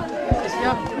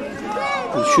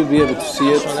 You should be able to see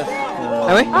it,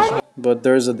 but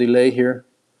there's a delay here.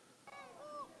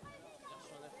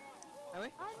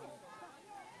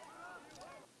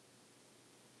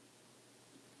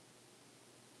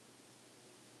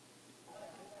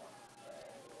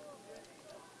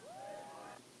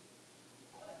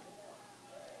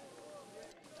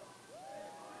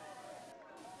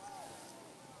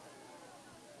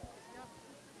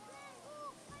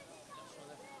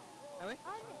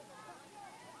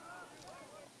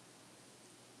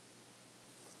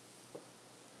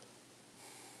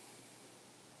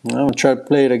 I'm going to try to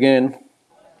play it again.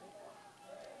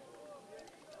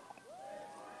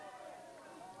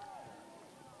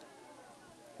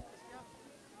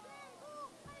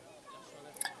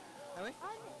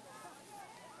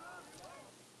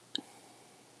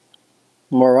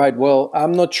 All right, well,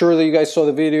 I'm not sure that you guys saw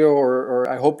the video, or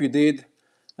I hope you did.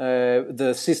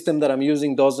 The system that I'm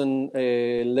using doesn't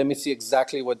let me see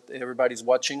exactly what everybody's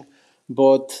watching.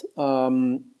 But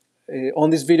on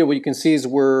this video, what you can see is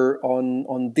we're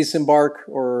on embark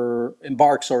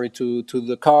to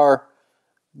the car.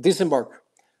 Disembark.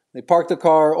 They park the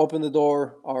car, open the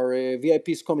door. Our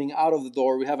VIP's coming out of the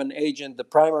door. We have an agent, the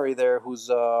primary there, who's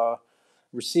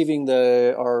receiving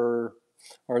our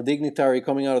dignitary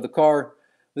coming out of the car.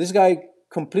 This guy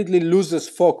completely loses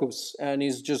focus and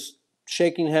he's just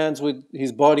shaking hands with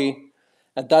his buddy.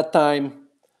 At that time,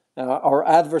 our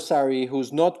adversary,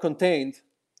 who's not contained,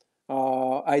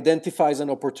 identifies an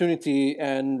opportunity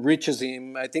and reaches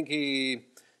him. I think he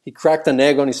cracked an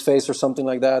egg on his face or something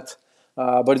like that.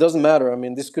 But it doesn't matter. I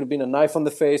mean, this could have been a knife on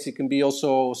the face. It can be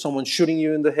also someone shooting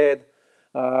you in the head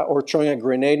or throwing a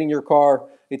grenade in your car.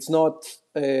 It's not.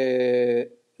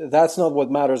 That's not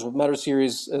what matters. What matters here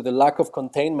is the lack of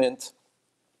containment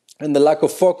and the lack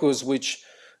of focus, which,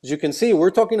 as you can see,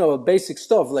 we're talking about basic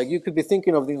stuff. Like, you could be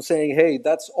thinking of them saying, hey,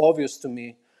 that's obvious to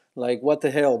me. Like, what the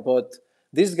hell? But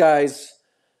these guys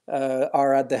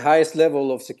are at the highest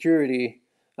level of security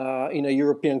in a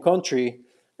European country,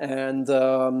 and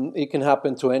it can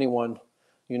happen to anyone,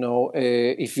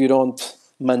 if you don't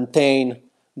maintain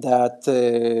that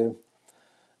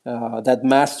that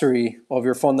mastery of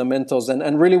your fundamentals.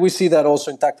 And really, we see that also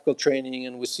in tactical training,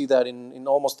 and we see that in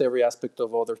almost every aspect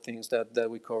of other things that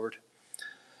we covered.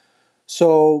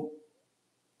 So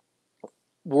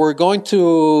we're going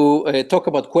to talk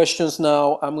about questions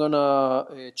now. I'm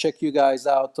gonna check you guys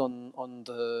out on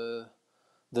the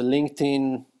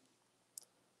LinkedIn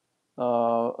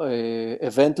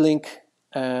event link,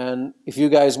 and if you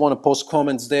guys want to post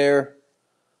comments there,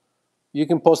 you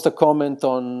can post a comment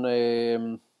on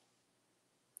the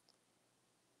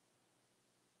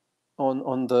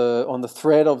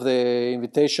thread of the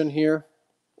invitation here.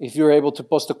 If you're able to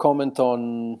post a comment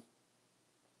on,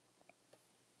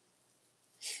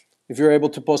 if you're able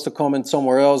to post a comment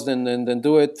somewhere else, then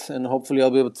do it, and hopefully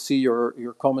I'll be able to see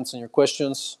your comments and your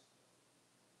questions.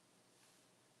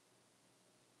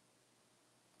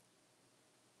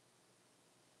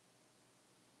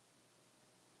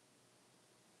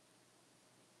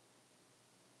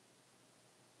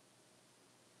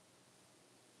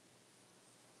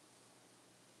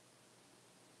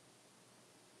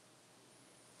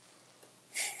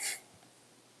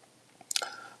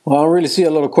 Well, I don't really see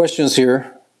a lot of questions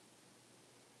here.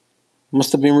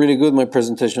 Must have been really good, my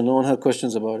presentation. No one had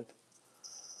questions about it.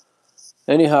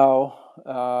 Anyhow,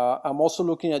 I'm also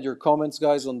looking at your comments,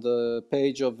 guys, on the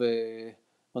page of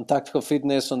on Tactical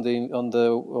Fitness on the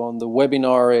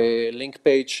webinar link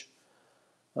page.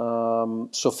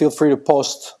 So feel free to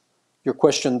post your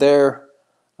question there.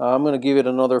 I'm going to give it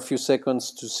another few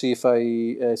seconds to see if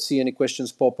I see any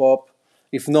questions pop up.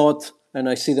 If not, and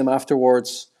I see them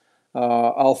afterwards,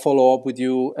 I'll follow up with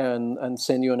you and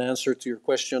send you an answer to your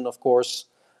question, of course.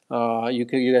 You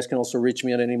guys can also reach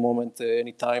me at any moment,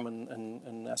 any time,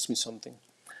 and ask me something.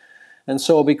 And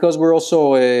so, because we're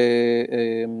also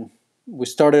we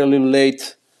started a little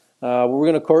late, we're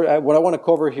going what I want to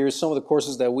cover here is some of the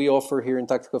courses that we offer here in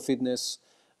Tactical Fitness.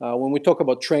 When we talk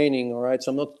about training, all right.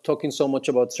 So I'm not talking so much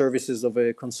about services of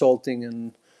consulting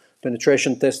and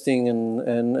penetration testing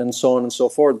and so on and so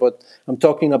forth, but I'm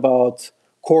talking about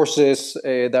courses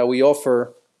that we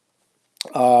offer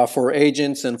for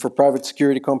agents and for private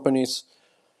security companies.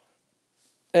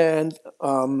 And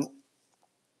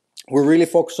we're really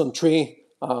focused on three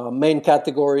main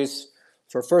categories.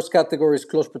 So our first category is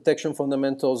close protection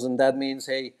fundamentals, and that means,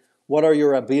 hey, what are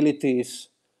your abilities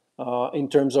in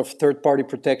terms of third-party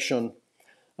protection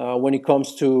when it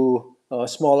comes to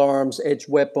small arms, edge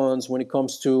weapons, when it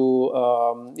comes to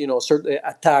certain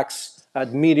attacks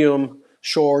at medium,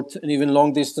 short, and even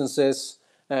long distances,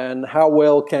 and how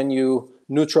well can you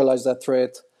neutralize that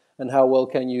threat, and how well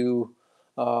can you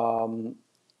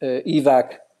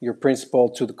evac your principal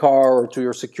to the car or to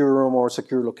your secure room or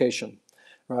secure location,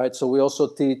 right? So we also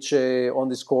teach on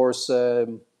this course our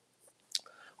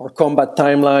combat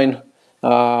timeline.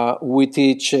 We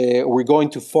teach, we're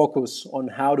going to focus on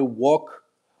how to walk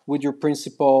with your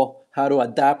principal, how to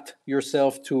adapt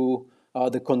yourself to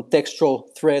the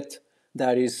contextual threat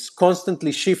that is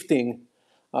constantly shifting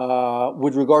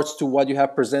with regards to what you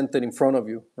have presented in front of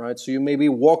you, right? So you may be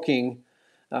walking,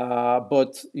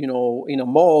 but in a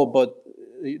mall, but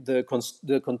the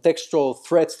contextual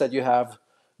threats that you have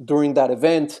during that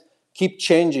event keep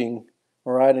changing,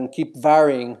 all right, and keep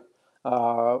varying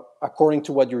according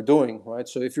to what you're doing, right?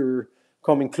 So if you're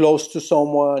coming close to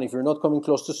someone, if you're not coming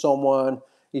close to someone,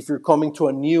 if you're coming to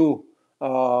a new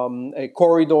a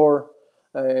corridor,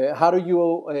 how do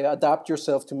you adapt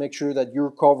yourself to make sure that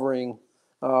you're covering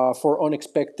for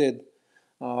unexpected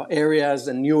areas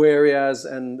and new areas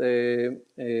and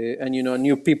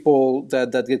new people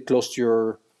that get close to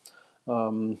your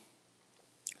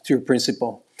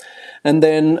principal. And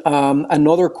then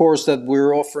another course that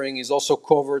we're offering is also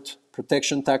covert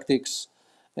protection tactics.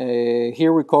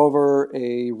 Here we cover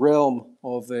a realm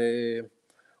of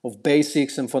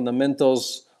basics and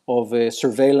fundamentals of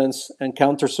surveillance and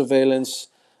counter surveillance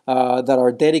that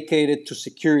are dedicated to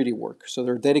security work. So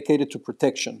they're dedicated to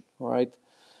protection, right?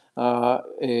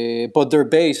 But they're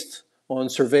based on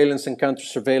surveillance and counter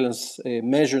surveillance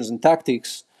measures and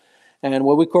tactics. And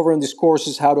what we cover in this course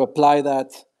is how to apply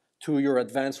that to your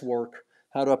advanced work,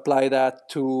 how to apply that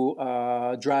to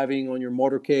driving on your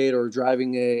motorcade or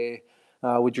driving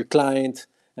with your client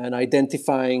and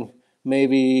identifying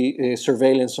maybe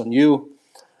surveillance on you,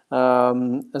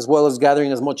 as well as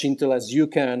gathering as much intel as you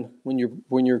can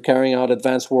when you're carrying out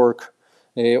advanced work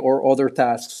or other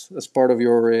tasks as part of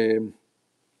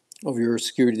your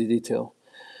security detail.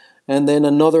 And then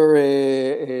another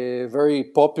very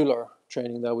popular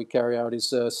training that we carry out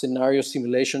is scenario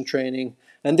simulation training.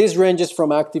 And this ranges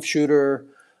from active shooter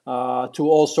to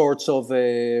all sorts of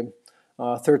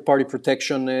third-party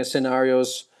protection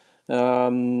scenarios.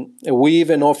 We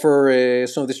even offer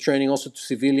some of this training also to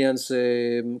civilians,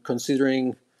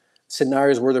 considering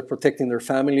scenarios where they're protecting their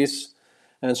families.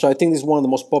 And so I think this is one of the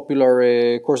most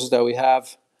popular courses that we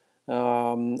have.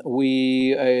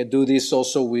 We do this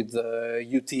also with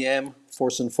UTM,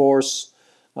 Force and Force,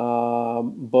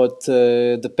 but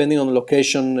depending on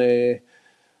location,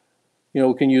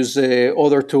 we can use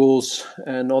other tools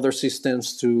and other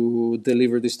systems to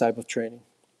deliver this type of training.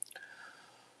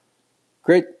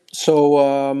 Great.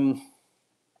 So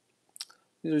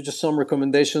these are just some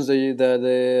recommendations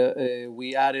that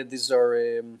we added. These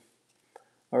are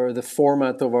the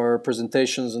format of our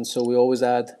presentations, and so we always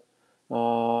add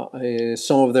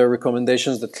some of the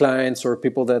recommendations that clients or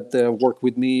people that work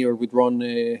with me or with Ron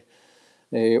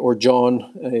or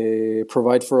John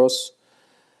provide for us.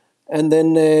 And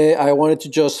then I wanted to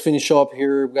just finish up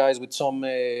here, guys, with some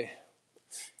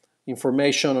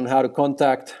information on how to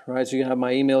contact, right? So you have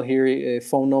my email here, a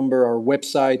phone number, our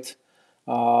website,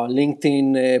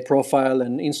 LinkedIn profile,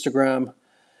 and Instagram.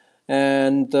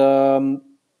 And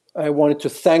I wanted to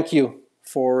thank you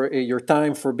for your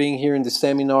time, for being here in the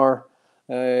seminar.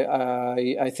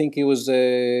 I think it was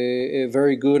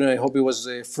very good, and I hope it was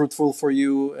fruitful for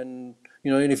you. And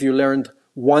even if you learned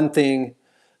one thing,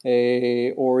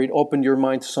 or it opened your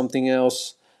mind to something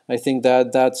else, I think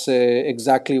that's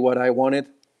exactly what I wanted,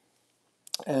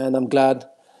 and I'm glad.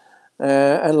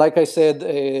 And like I said,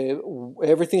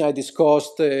 everything I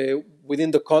discussed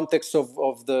within the context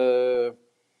of the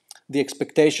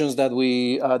expectations that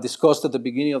we discussed at the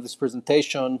beginning of this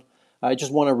presentation. I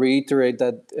just want to reiterate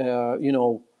that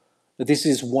that this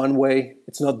is one way.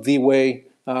 It's not the way.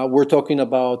 We're talking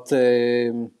about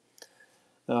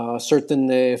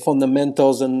certain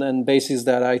fundamentals and bases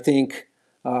that I think,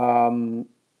 from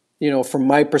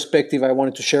my perspective, I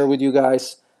wanted to share with you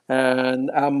guys. And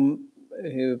I'm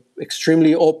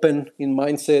extremely open in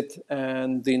mindset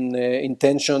and in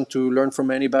intention to learn from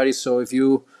anybody. So if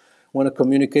you want to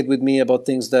communicate with me about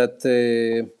things that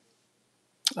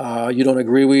you don't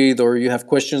agree with or you have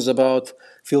questions about,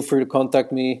 feel free to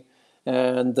contact me.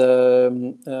 And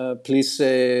please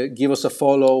give us a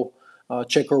follow.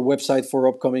 Check our website for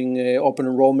upcoming open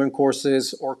enrollment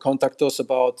courses, or contact us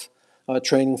about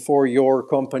training for your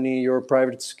company, your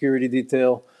private security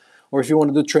detail. Or if you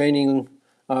want to do training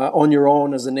on your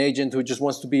own as an agent who just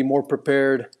wants to be more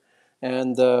prepared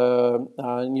and know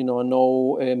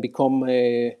and become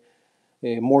a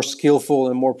more skillful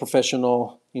and more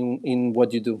professional in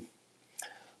what you do.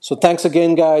 So thanks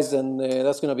again, guys, and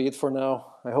that's going to be it for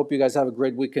now. I hope you guys have a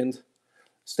great weekend.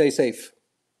 Stay safe.